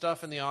some of the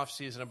stuff in the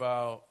offseason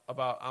about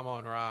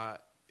Amon-Ra,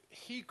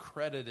 he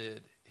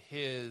credited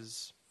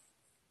his,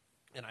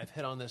 and I've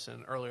hit on this in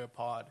an earlier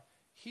pod,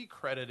 he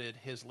credited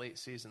his late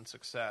season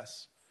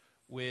success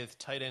with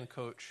tight end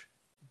coach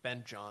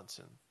Ben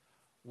Johnson.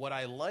 What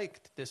I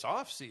liked this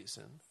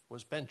offseason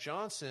was Ben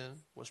Johnson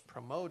was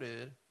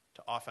promoted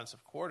to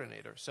offensive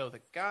coordinator. So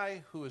the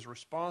guy who is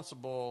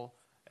responsible,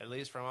 at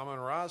least from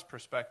Amon-Ra's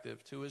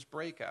perspective, to his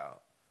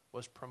breakout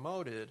was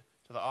promoted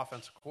to the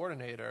offensive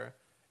coordinator,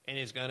 and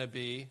he's going to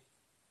be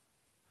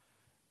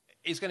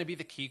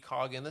the key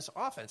cog in this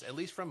offense, at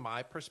least from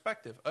my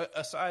perspective.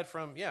 Aside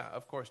from,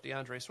 of course,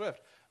 DeAndre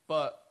Swift.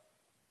 But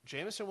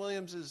Jameson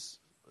Williams is...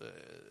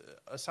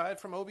 aside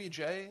from OBJ,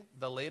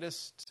 the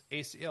latest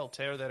ACL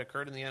tear that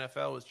occurred in the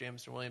NFL was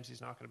Jameson Williams. He's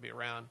not going to be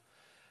around.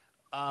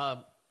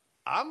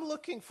 I'm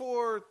looking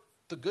for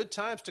the good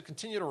times to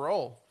continue to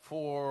roll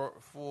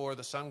for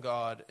the Sun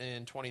God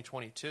in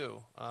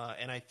 2022.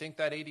 And I think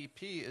that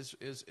ADP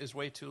is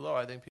way too low.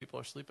 I think people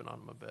are sleeping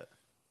on him a bit.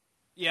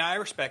 Yeah, I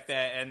respect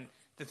that. And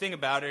the thing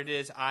about it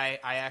is I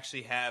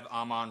actually have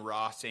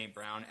Amon-Ra St.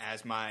 Brown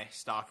as my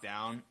stock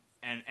down.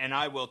 And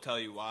I will tell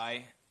you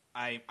why.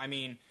 I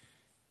mean...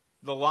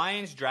 The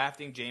Lions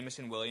drafting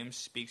Jameson Williams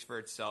speaks for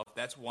itself.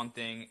 That's one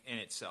thing in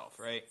itself,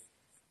 right?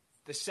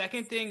 The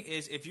second thing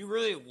is if you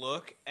really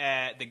look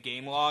at the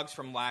game logs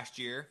from last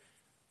year,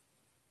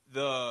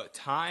 the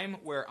time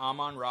where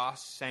Amon-Ra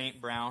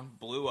St. Brown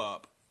blew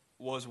up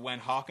was when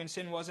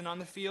Hawkinson wasn't on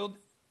the field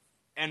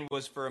and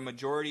was for a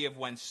majority of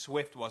when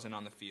Swift wasn't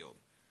on the field.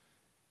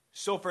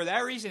 So for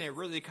that reason, it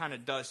really kind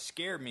of does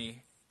scare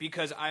me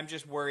because I'm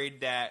just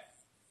worried that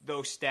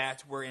those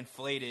stats were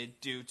inflated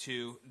due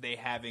to they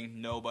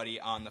having nobody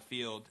on the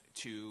field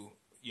to,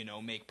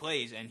 make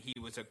plays, and he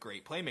was a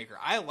great playmaker.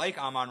 I like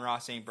Amon-Ra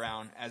St.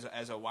 Brown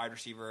as a wide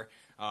receiver.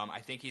 I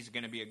think he's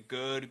going to be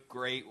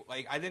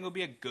I think he'll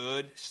be a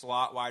good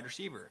slot wide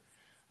receiver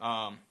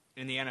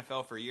in the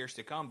NFL for years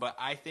to come. But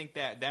I think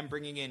that them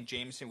bringing in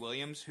Jameson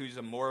Williams, who's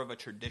a more of a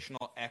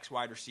traditional X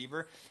wide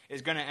receiver,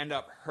 is going to end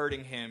up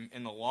hurting him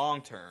in the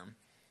long term,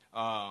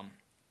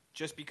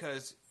 just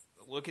because.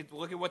 Look at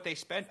what they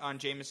spent on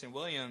Jameson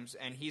Williams,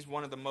 and he's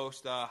one of the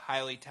most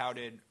highly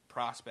touted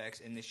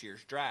prospects in this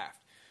year's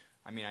draft.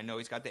 I mean, I know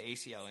he's got the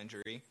ACL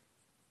injury,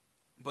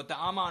 but the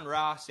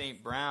Amon-Ra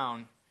St.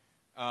 Brown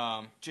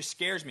just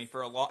scares me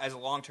as a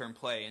long-term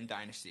play in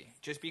Dynasty,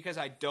 just because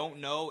I don't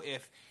know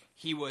if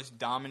he was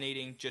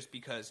dominating just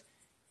because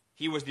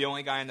he was the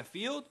only guy in the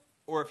field,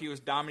 or if he was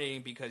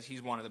dominating because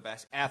he's one of the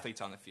best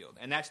athletes on the field.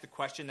 And that's the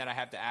question that I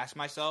have to ask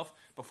myself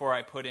before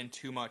I put in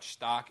too much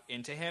stock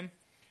into him.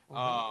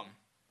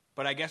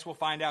 But I guess we'll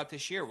find out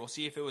this year. We'll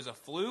see if it was a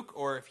fluke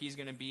or if he's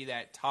going to be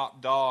that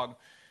top dog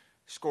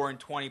scoring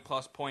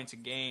 20-plus points a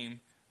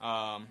game,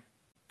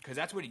 because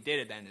that's what he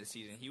did at the end of the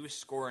season. He was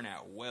scoring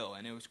at will,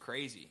 and it was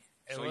crazy.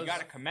 So you got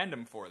to commend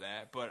him for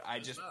that, but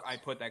I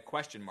put that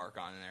question mark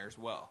on there as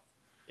well.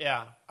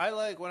 Yeah,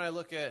 when I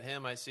look at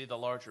him, I see the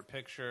larger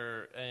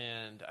picture,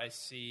 and I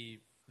see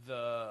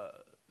the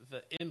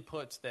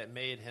inputs that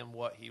made him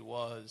what he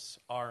was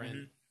are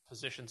in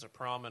positions of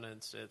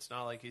prominence. It's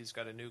not like he's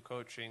got a new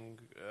coaching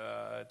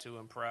to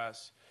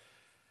impress.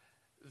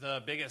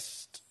 The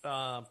biggest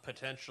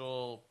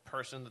potential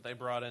person that they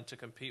brought in to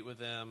compete with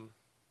him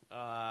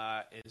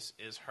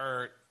is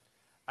hurt.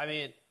 I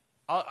mean,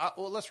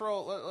 let's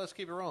roll. Let's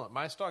keep it rolling.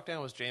 My stock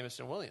down was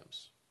Jameson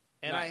Williams.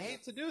 And nice. I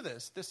hate to do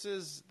this. This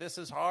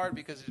is hard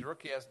because his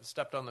rookie hasn't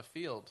stepped on the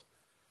field.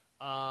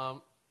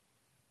 So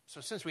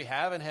since we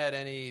haven't had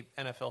any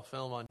NFL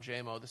film on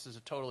JMO, this is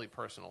a totally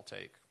personal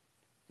take.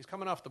 He's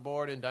coming off the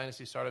board in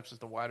Dynasty Startups as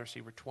the wide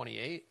receiver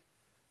 28.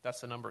 That's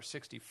the number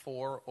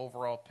 64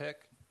 overall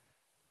pick.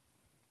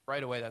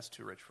 Right away, that's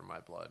too rich for my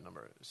blood,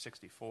 number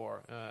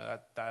 64.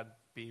 That'd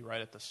be right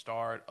at the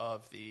start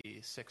of the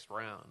 6th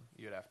round.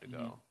 You'd have to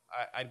go.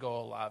 I'd go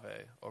Olave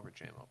over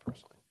JMO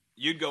personally.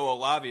 You'd go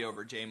Olave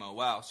over JMO.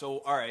 Wow. So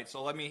all right.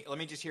 So let me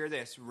just hear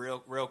this real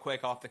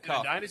quick off the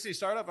cuff. In a Dynasty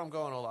startup, I'm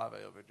going Olave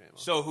over JMO.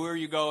 So who are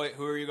you going?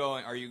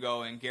 Are you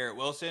going Garrett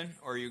Wilson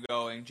or are you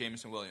going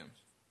Jameson Williams?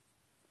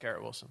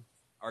 Garrett Wilson.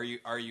 Are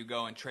you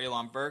going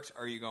Treylon Burks?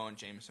 Or are you going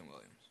Jameson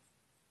Williams?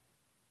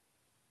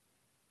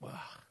 Well,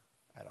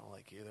 I don't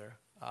like either.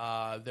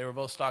 They were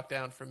both stock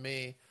down for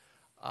me.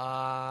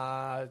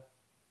 I'd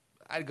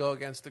go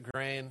against the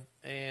grain,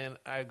 and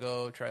I'd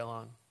go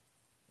Treylon.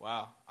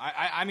 Wow.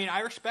 I mean, I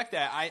respect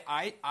that.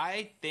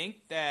 I think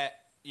that,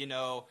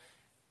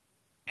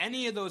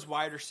 any of those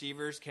wide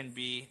receivers can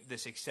be the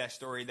success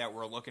story that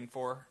we're looking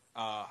for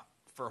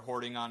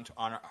hoarding on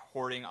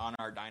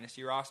our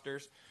dynasty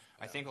rosters.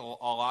 I think a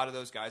lot of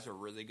those guys are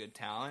really good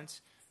talents.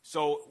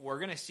 So we're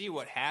going to see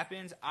what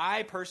happens.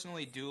 I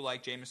personally do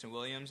like Jameson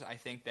Williams. I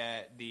think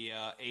that the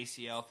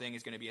ACL thing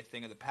is going to be a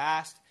thing of the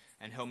past,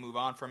 and he'll move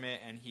on from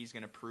it, and he's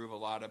going to prove a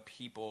lot of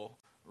people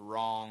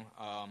wrong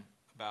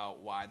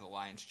about why the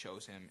Lions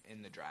chose him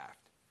in the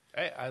draft.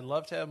 Hey, I'd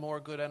love to have more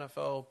good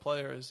NFL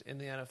players in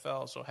the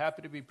NFL, so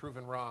happy to be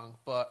proven wrong.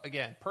 But,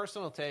 again,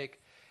 personal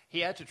take, he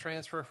had to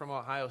transfer from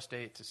Ohio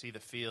State to see the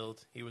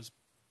field. He was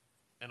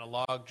in a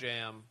log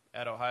jam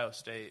at Ohio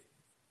State,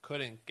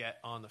 couldn't get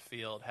on the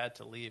field, had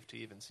to leave to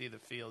even see the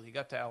field. He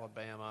got to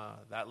Alabama.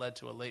 That led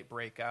to a late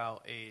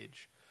breakout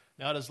age.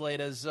 Not as late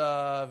as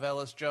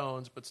Velus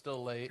Jones, but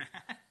still late.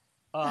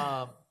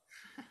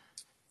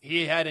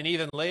 He had an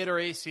even later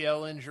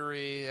ACL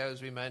injury,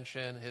 as we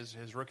mentioned.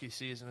 His rookie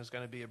season is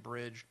going to be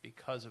abridged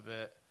because of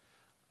it.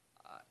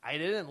 I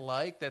didn't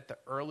like that the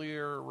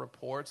earlier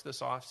reports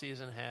this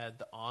offseason had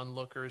the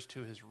onlookers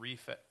to his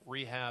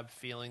rehab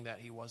feeling that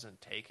he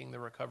wasn't taking the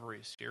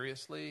recovery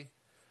seriously.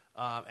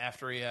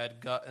 After he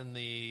had gotten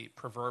the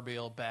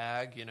proverbial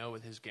bag,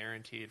 with his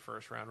guaranteed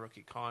first-round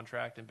rookie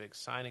contract and big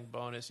signing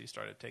bonus, he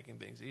started taking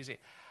things easy.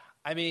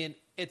 I mean,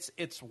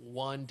 it's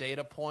one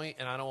data point,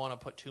 and I don't want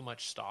to put too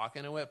much stock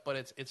into it,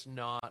 but it's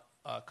not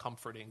a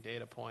comforting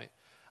data point.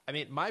 I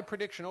mean, my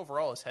prediction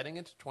overall is heading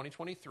into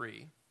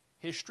 2023,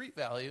 his street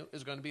value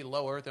is going to be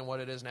lower than what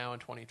it is now in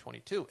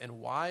 2022. And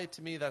why,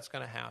 to me, that's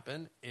going to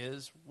happen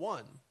is,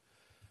 one,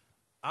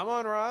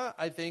 Amon-Ra,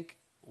 I think,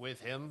 with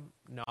him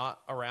not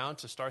around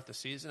to start the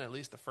season, at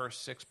least the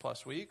first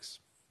 6+ weeks,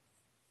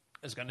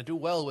 is going to do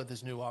well with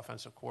his new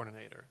offensive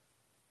coordinator.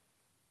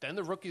 Then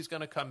the rookie's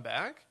going to come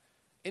back,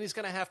 and he's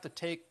going to have to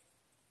take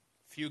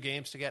a few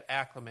games to get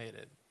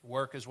acclimated,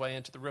 work his way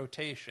into the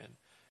rotation.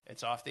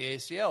 It's off the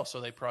ACL,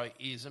 so they probably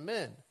ease him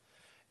in.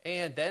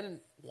 And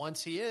then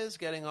once he is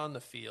getting on the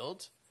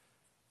field,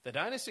 the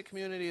dynasty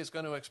community is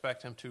going to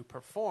expect him to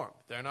perform.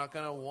 They're not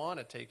going to want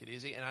to take it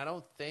easy, and I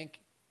don't think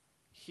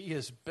he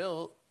is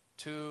built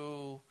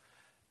to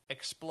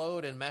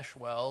explode and mesh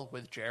well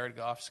with Jared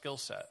Goff's skill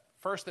set.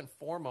 First and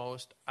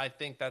foremost, I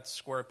think that's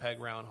square peg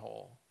round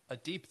hole. A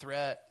deep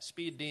threat,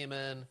 speed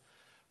demon,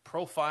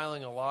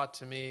 profiling a lot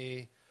to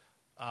me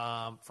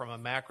from a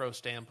macro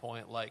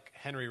standpoint, like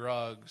Henry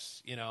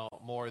Ruggs,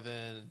 more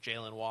than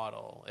Jalen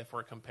Waddle. If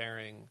we're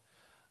comparing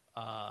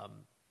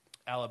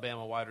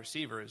Alabama wide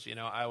receivers,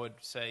 I would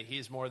say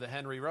he's more the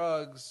Henry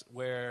Ruggs,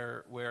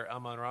 where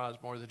Amon-Ra is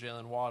more the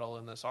Jalen Waddle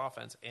in this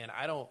offense. And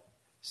I don't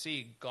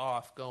see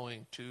Goff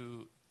going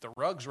to the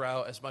Ruggs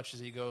route as much as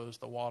he goes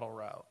the Waddle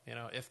route,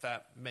 if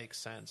that makes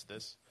sense,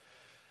 this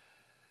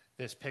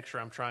picture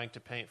I'm trying to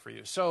paint for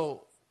you.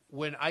 So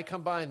when I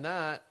combine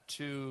that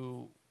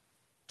to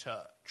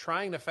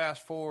trying to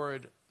fast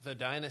forward the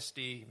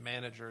dynasty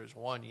managers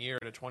 1 year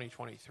to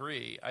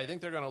 2023, I think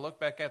they're going to look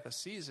back at the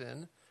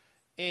season,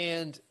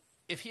 and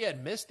if he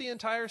had missed the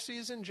entire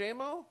season,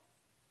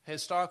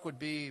 his stock would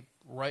be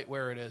right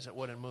where it is. It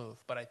wouldn't move.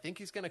 But I think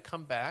he's going to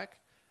come back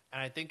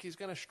and I think he's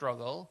going to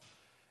struggle,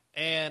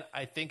 and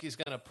I think he's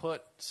going to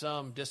put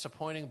some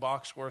disappointing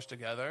box scores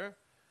together,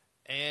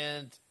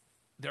 and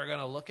they're going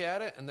to look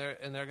at it, and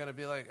they're going to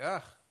be like,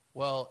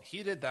 well,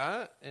 he did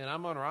that, and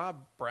Amon-Ra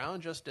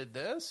Brown just did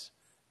this,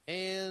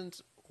 and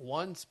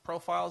one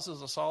profiles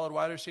as a solid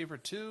wide receiver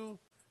 2,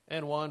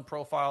 and one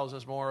profiles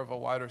as more of a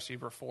wide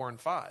receiver 4 and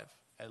 5,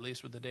 at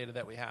least with the data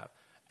that we have.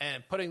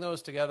 And putting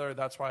those together,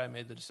 that's why I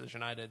made the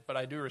decision I did. But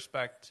I do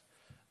respect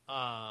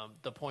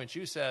the points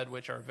you said,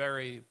 which are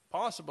very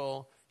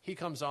possible. He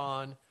comes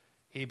on,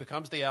 he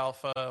becomes the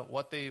alpha,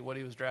 what he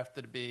was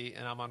drafted to be,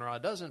 and Amon-Ra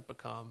doesn't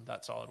become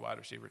that solid wide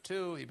receiver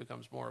 2. He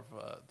becomes more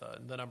of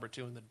the number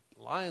 2 in the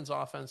Lions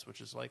offense, which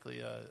is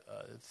likely a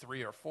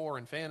 3 or 4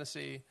 in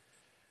fantasy.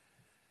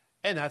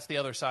 And that's the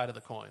other side of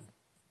the coin.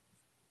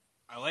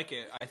 I like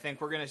it. I think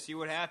we're going to see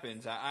what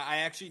happens.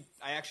 I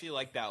actually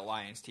like that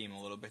Lions team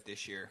a little bit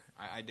this year.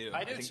 I do.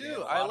 I do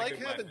too. I like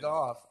having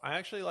Goff. I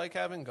actually like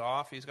having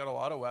Goff. He's got a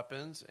lot of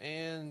weapons,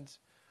 and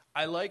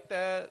I like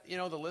that.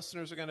 The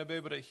listeners are going to be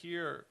able to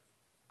hear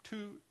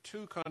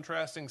two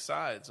contrasting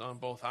sides on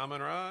both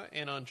Amon-Ra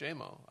and on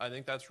JMO. I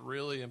think that's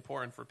really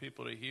important for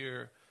people to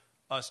hear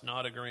us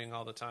not agreeing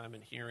all the time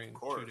and hearing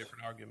two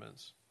different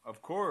arguments.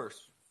 Of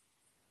course.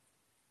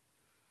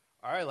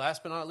 All right,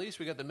 last but not least,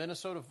 we got the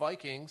Minnesota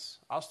Vikings.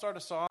 I'll start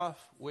us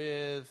off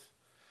with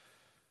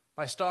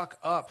my stock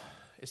up.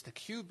 It's the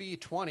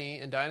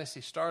QB20 in Dynasty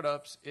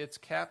Startups. It's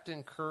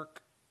Captain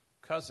Kirk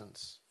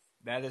Cousins.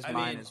 That is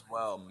mine as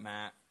well,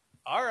 Matt.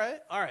 All right.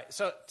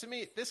 So, to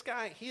me, this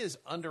guy, he is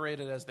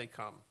underrated as they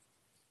come.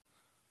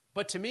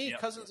 But to me,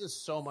 Cousins is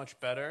so much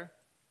better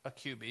a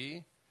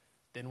QB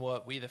than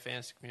what we, the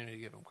fantasy community,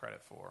 give him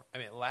credit for. I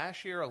mean,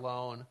 last year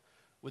alone,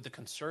 with the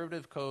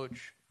conservative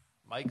coach,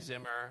 Mike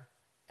Zimmer,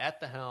 at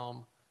the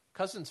helm,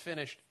 Cousins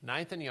finished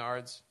 9th in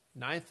yards,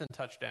 9th in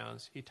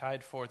touchdowns. He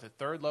tied for the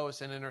 3rd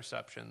lowest in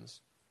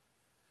interceptions.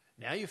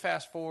 Now you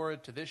fast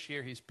forward to this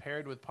year, he's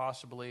paired with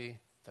possibly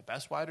the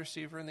best wide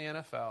receiver in the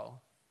NFL.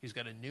 He's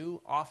got a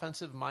new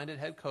offensive-minded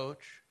head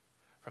coach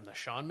from the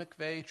Sean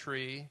McVay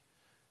tree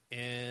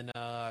in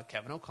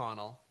Kevin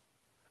O'Connell.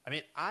 I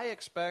mean, I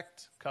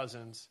expect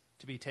Cousins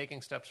to be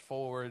taking steps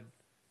forward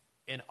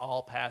in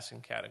all passing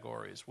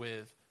categories,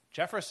 with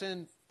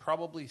Jefferson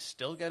probably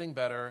still getting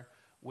better,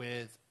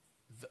 with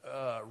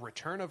the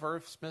return of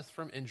Irv Smith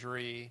from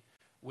injury,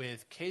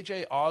 with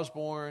KJ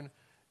Osborne,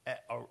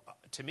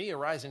 to me, a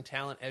rising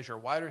talent as your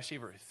wide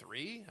receiver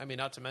 3. I mean,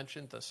 not to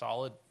mention the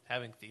solid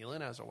having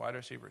Thielen as a wide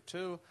receiver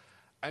 2.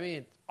 I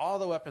mean, all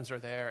the weapons are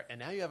there, and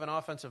now you have an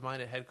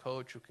offensive-minded head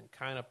coach who can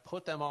kind of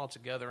put them all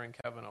together in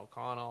Kevin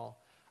O'Connell.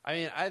 I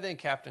mean, I think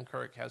Captain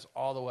Kirk has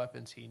all the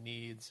weapons he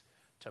needs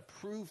to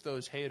prove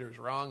those haters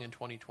wrong in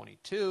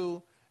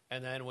 2022,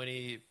 and then when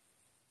he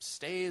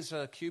stays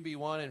a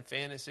QB1 in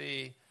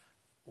fantasy,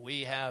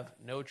 we have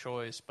no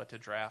choice but to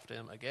draft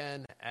him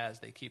again as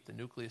they keep the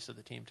nucleus of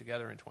the team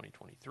together in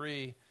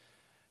 2023.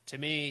 To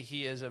me,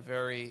 he is a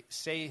very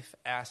safe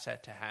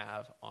asset to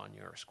have on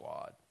your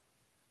squad.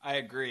 I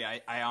agree.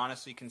 I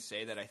honestly can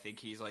say that I think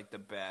he's like the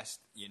best,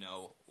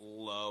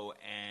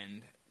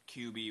 low-end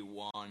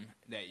QB1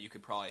 that you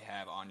could probably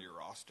have on your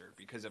roster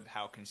because of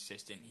how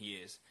consistent he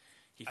is.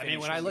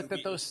 When I looked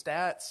at those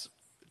stats,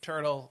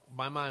 Turtle,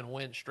 my mind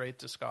went straight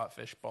to Scott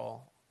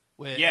Fishbowl.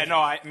 Me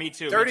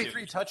too.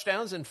 33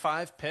 touchdowns and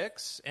 5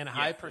 picks and a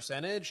high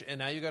percentage, and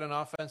now you got an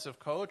offensive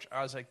coach.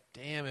 I was like,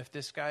 damn, if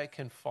this guy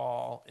can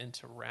fall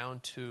into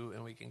round 2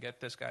 and we can get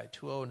this guy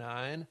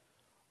 209,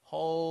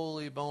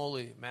 holy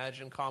moly!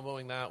 Imagine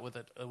comboing that with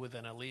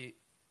an elite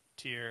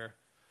tier,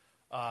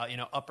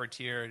 upper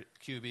tier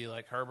QB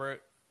like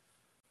Herbert.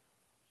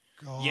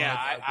 God,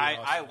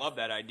 I love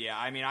that idea.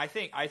 I mean, I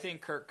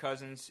think Kirk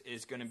Cousins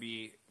is going to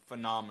be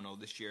phenomenal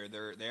this year.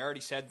 They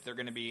already said that they're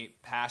going to be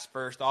pass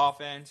first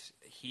offense.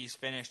 He's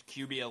finished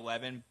QB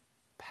 11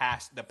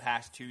 past the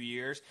past 2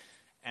 years,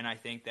 and I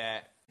think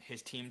that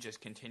his team just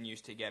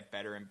continues to get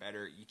better and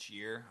better each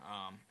year.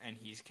 And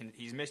he's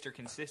Mr.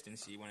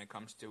 Consistency when it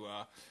comes to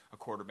a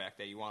quarterback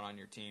that you want on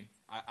your team.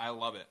 I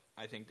love it.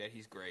 I think that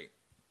he's great.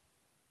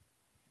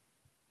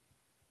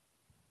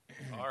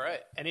 All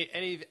right.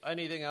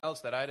 Anything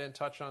else that I didn't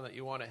touch on that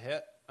you want to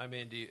hit? I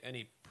mean,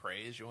 any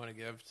praise you want to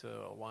give to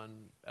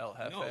one El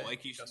Jefe? No,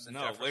 like you said,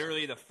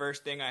 literally the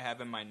first thing I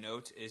have in my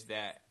notes is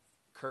that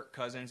Kirk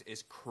Cousins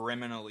is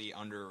criminally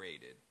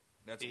underrated.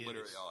 That's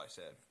literally all I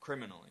said.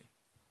 Criminally.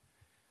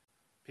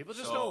 People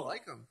just don't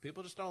like him.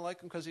 People just don't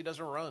like him because he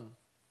doesn't run.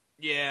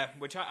 Yeah,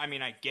 which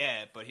I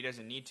get, but he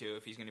doesn't need to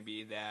if he's going to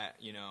be that,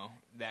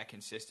 that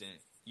consistent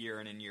year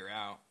in and year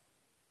out.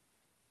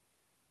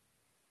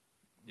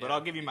 But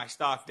I'll give you my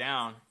stock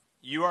down.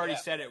 You already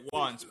said it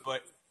once,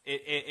 but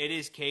it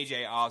is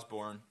KJ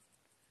Osborne.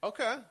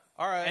 Okay,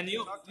 all right. And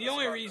the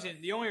only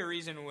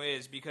reason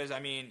is because I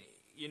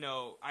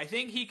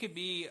think he could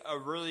be a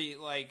really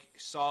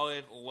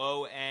solid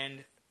low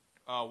end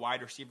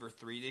wide receiver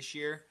 3 this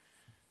year.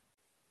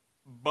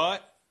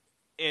 But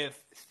if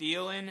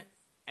Thielen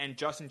and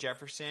Justin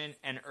Jefferson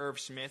and Irv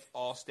Smith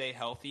all stay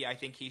healthy, I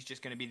think he's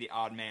just going to be the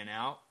odd man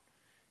out.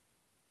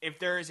 if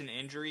there is an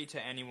injury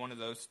to any one of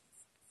those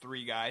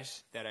three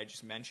guys that I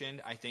just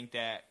mentioned, I think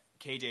that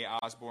KJ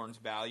Osborne's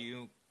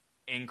value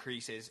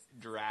increases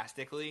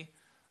drastically.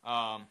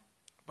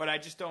 But I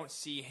just don't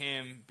see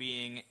him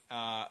being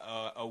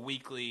a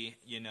weekly,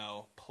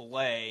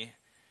 play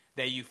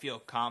that you feel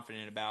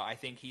confident about. I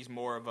think he's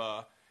more of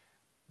a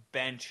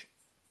bench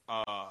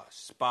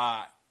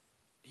spot.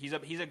 He's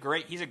a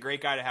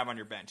great guy to have on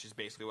your bench is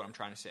basically what I'm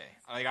trying to say.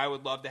 Like, I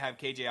would love to have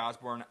KJ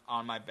Osborne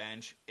on my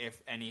bench if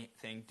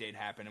anything did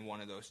happen in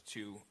one of those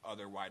two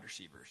other wide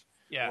receivers.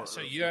 Yeah,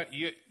 so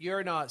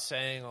you're not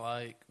saying,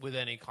 like, with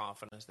any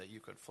confidence that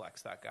you could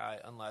flex that guy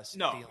unless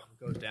Thielen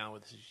goes down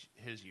with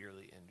his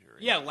yearly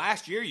injury. Yeah,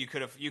 last year you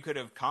could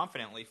have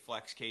confidently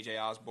flexed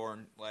KJ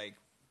Osborne like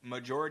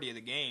majority of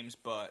the games,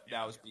 but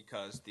that was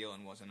because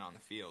Thielen wasn't on the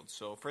field.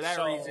 So for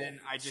that reason,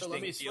 I just think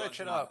let me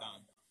switch it up.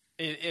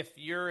 If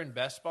you're in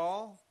best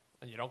ball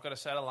and you don't get a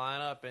set of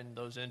lineup and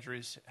those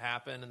injuries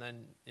happen, and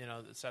then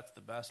it sets the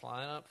best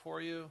lineup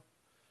for you,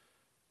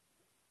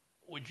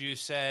 would you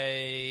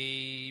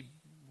say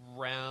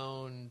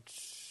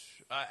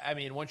once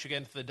you get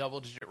into the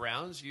double-digit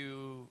rounds,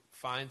 you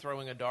find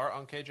throwing a dart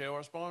on KJ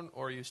Osborne,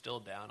 or are you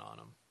still down on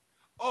him?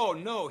 Oh,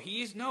 no,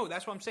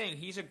 that's what I'm saying.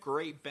 He's a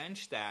great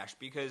bench stash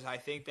because I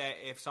think that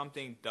if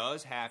something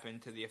does happen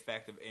to the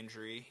effect of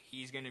injury,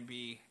 he's going to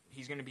be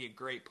a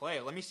great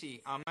player. Let me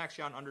see. I'm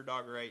actually on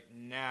Underdog right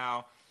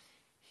now.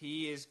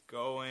 He is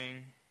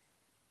going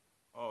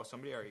 – oh,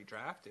 somebody already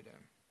drafted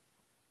him.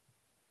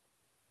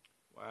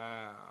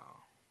 Wow.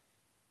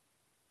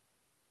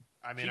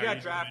 He got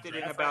drafted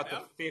in about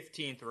the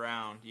 15th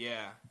round.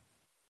 Yeah.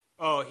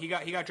 Oh, he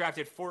got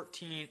drafted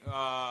 14th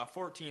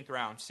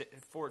round.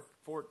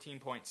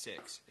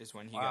 14.6 is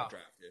when he got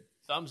drafted.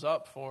 Thumbs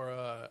up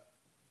for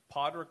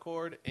pod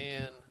record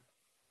and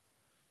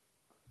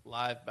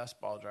live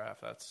best ball draft.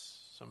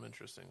 That's some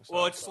interesting stuff.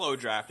 Well, it's slow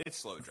draft. I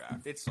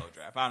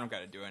don't got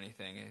to do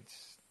anything.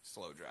 It's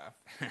slow draft.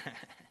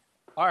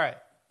 All right.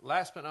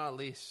 Last but not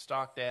least,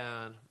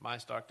 my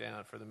stock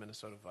down for the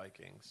Minnesota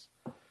Vikings.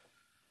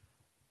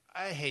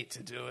 I hate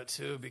to do it,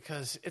 too,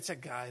 because it's a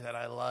guy that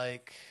I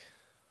like,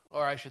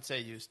 or I should say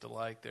used to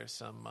like. There's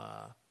some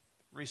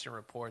recent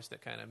reports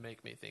that kind of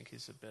make me think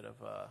he's a bit of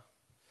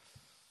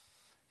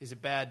he's a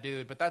bad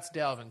dude, but that's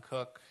Dalvin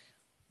Cook.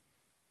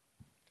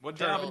 What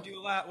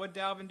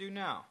Dalvin do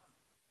now?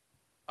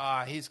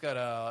 He's got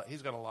a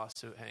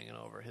lawsuit hanging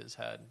over his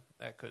head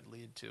that could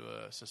lead to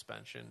a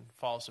suspension,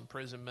 false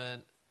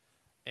imprisonment,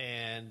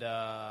 and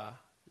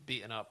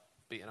beating up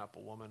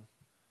a woman.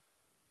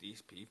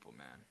 These people,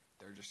 man.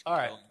 They're just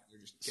killing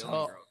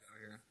girls out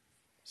here.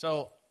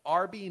 So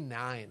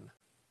RB9,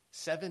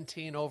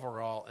 17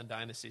 overall in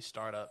Dynasty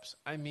startups.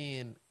 I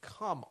mean,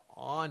 come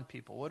on,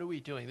 people. What are we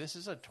doing? This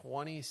is a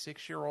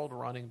 26-year-old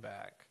running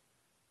back,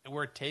 and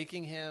we're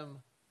taking him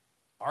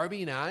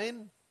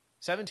RB9,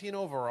 17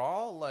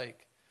 overall?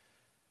 Like,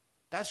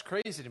 that's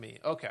crazy to me.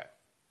 Okay.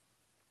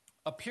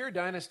 A pure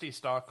Dynasty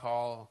stock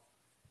call,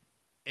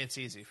 it's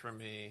easy for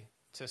me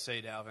to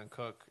say Dalvin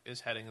Cook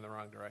is heading in the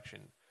wrong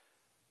direction.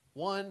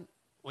 One,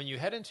 when you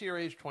head into your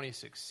age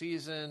 26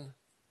 season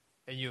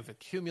and you've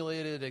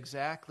accumulated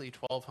exactly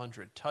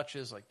 1,200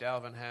 touches like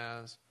Dalvin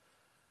has,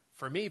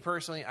 for me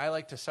personally, I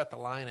like to set the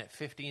line at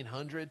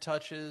 1,500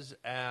 touches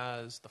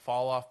as the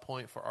fall-off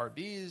point for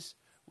RBs,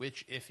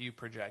 which if you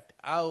project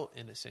out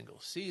in a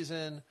single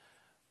season,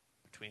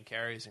 between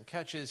carries and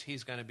catches,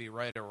 he's going to be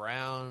right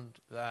around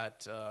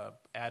that,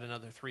 add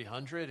another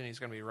 300, and he's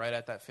going to be right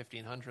at that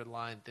 1,500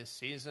 line this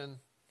season.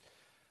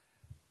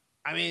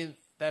 I mean,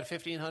 that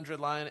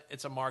 1,500 line,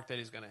 it's a mark that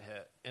he's going to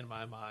hit in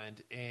my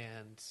mind.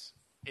 And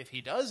if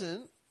he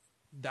doesn't,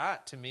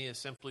 that to me is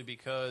simply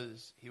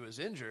because he was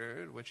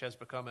injured, which has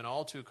become an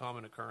all too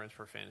common occurrence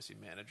for fantasy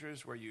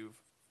managers, where you've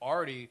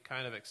already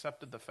kind of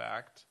accepted the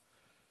fact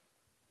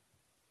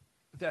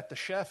that the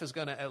chef is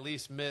going to at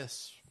least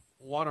miss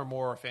one or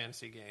more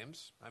fantasy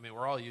games. I mean,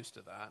 we're all used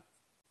to that.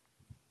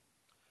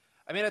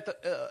 I mean,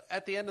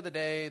 at the end of the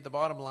day, the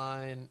bottom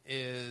line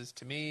is,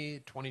 to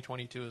me,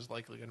 2022 is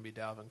likely going to be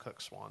Dalvin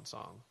Cook's swan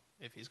song.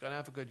 If he's going to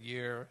have a good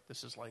year,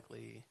 this is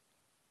likely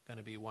going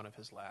to be one of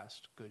his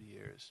last good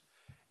years.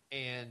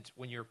 And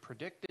when you're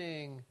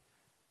predicting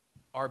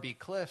RB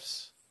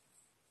cliffs,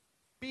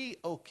 be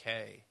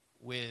okay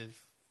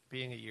with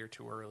being a year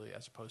too early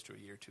as opposed to a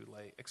year too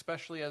late,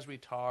 especially as we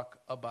talk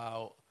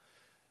about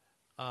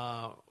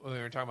when we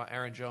were talking about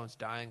Aaron Jones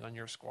dying on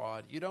your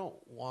squad. You don't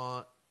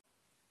want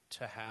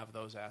to have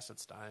those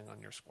assets dying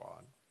on your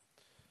squad.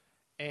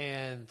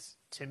 And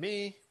to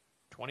me,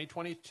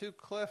 2022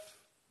 cliff,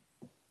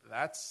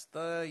 that's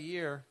the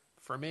year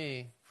for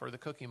me for the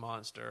Cookie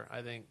Monster.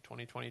 I think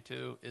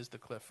 2022 is the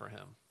cliff for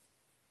him.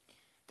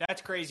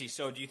 That's crazy.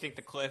 So do you think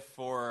the cliff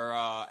for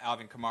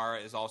Alvin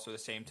Kamara is also the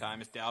same time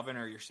as Dalvin,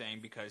 or you're saying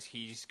because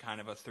he's kind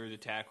of a through the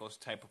tackles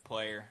type of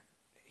player,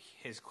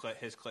 his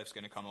cliff's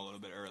going to come a little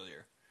bit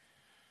earlier?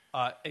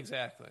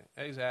 Exactly.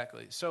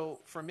 So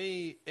for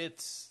me,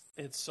 it's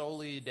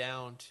solely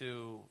down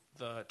to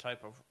the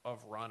type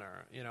of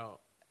runner. You know,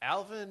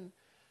 Alvin,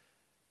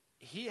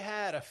 he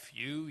had a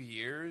few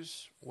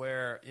years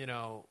where,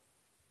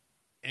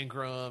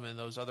 Ingram and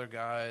those other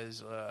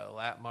guys,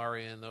 Lat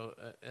Murray and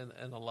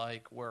the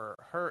like, were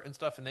hurt and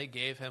stuff, and they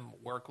gave him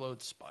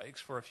workload spikes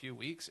for a few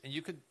weeks, and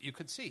you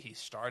could see he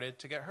started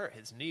to get hurt.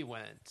 His knee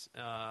went,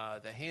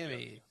 the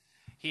hammy,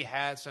 he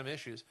had some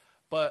issues.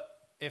 But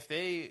if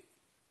they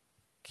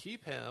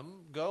keep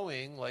him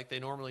going like they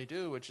normally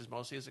do, which is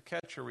mostly as a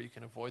catcher, where you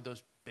can avoid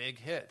those big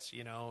hits,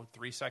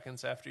 3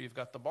 seconds after you've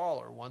got the ball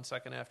or 1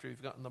 second after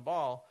you've gotten the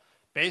ball.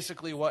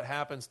 Basically, what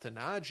happens to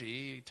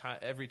Najee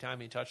every time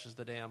he touches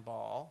the damn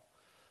ball,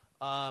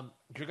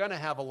 you're going to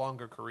have a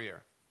longer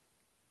career.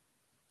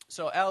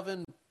 So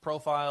Alvin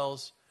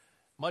profiles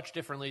much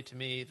differently to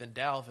me than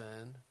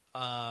Dalvin,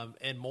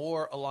 and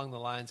more along the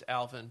lines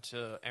Alvin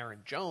to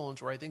Aaron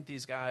Jones, where I think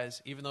these guys,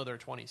 even though they're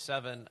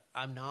 27,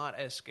 I'm not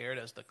as scared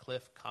as the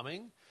cliff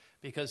coming,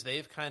 because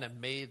they've kind of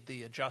made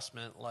the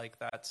adjustment like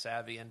that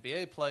savvy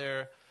NBA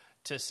player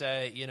to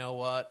say, you know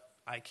what,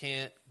 I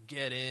can't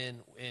get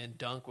in and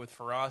dunk with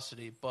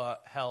ferocity,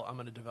 but hell, I'm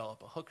going to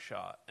develop a hook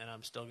shot, and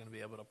I'm still going to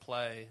be able to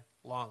play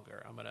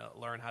longer. I'm going to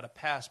learn how to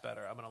pass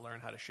better. I'm going to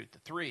learn how to shoot the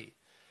three,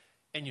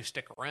 and you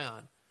stick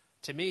around.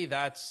 To me,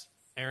 that's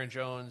Aaron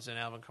Jones and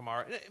Alvin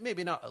Kamara.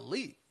 Maybe not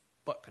elite,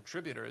 but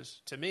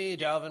contributors. To me,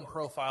 Dalvin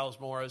profiles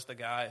more as the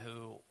guy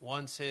who,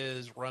 once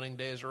his running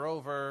days are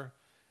over,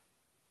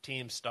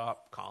 teams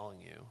stop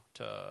calling you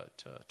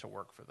to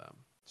work for them.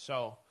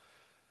 So,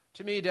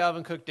 to me,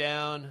 Dalvin Cook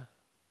down.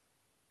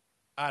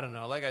 I don't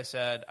know. Like I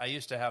said, I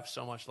used to have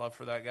so much love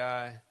for that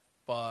guy,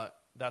 but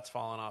that's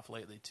fallen off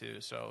lately too.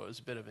 So it was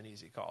a bit of an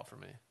easy call for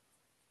me.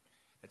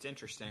 That's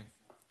interesting,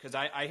 because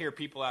I hear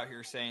people out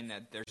here saying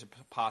that there's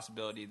a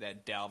possibility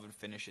that Dalvin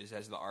finishes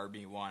as the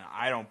RB1.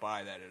 I don't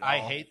buy that at all. I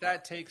hate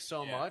that take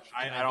so much.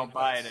 I don't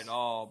buy it at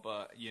all,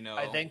 but,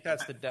 I think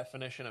that's the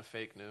definition of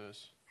fake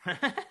news.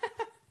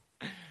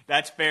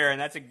 That's fair, and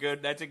that's a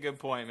good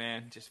point,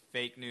 man. Just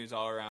fake news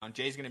all around.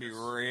 Jay's going to be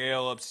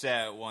real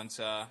upset once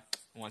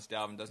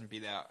Dalvin doesn't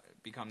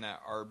become that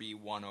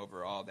RB1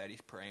 overall that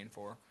he's praying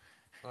for.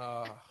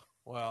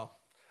 Well,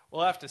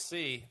 we'll have to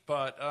see.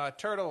 But,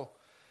 Turtle,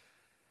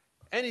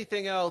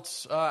 anything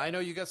else? I know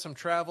you got some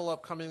travel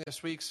upcoming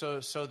this week,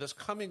 so this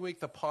coming week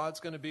the pod's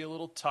going to be a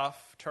little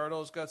tough.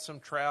 Turtle's got some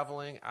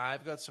traveling.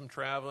 I've got some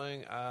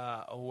traveling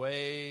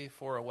away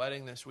for a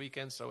wedding this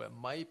weekend, so it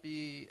might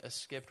be a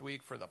skipped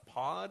week for the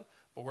pod,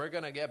 but we're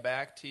going to get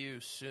back to you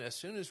as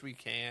soon as we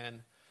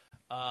can.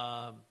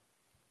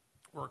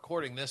 We're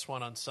recording this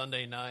one on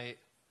Sunday night,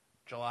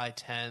 July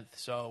 10th,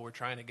 so we're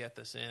trying to get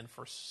this in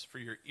for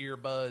your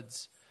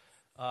earbuds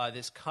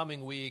this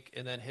coming week,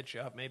 and then hit you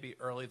up maybe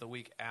early the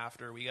week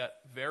after. We got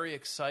very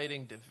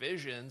exciting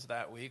divisions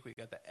that week. We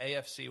got the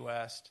AFC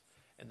West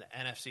and the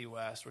NFC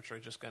West, which are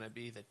just going to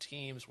be the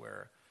teams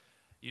where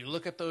you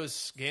look at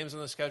those games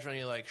on the schedule and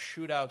you're like,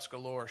 shootouts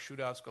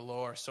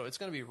galore. So it's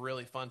going to be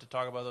really fun to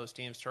talk about those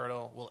teams,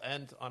 Turtle. We'll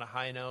end on a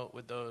high note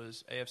with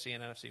those AFC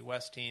and NFC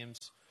West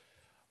teams.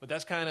 But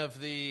that's kind of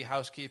the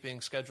housekeeping,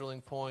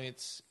 scheduling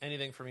points.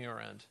 Anything from your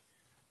end?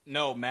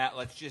 No, Matt,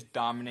 let's just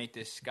dominate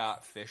this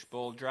Scott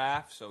Fishbowl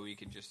draft so we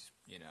can just,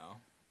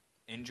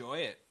 enjoy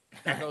it.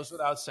 That goes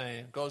without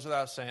saying.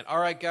 All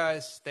right,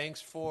 guys,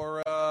 thanks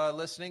for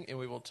listening, and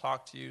we will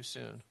talk to you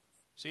soon.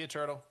 See you,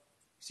 Turtle.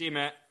 See you,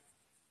 Matt.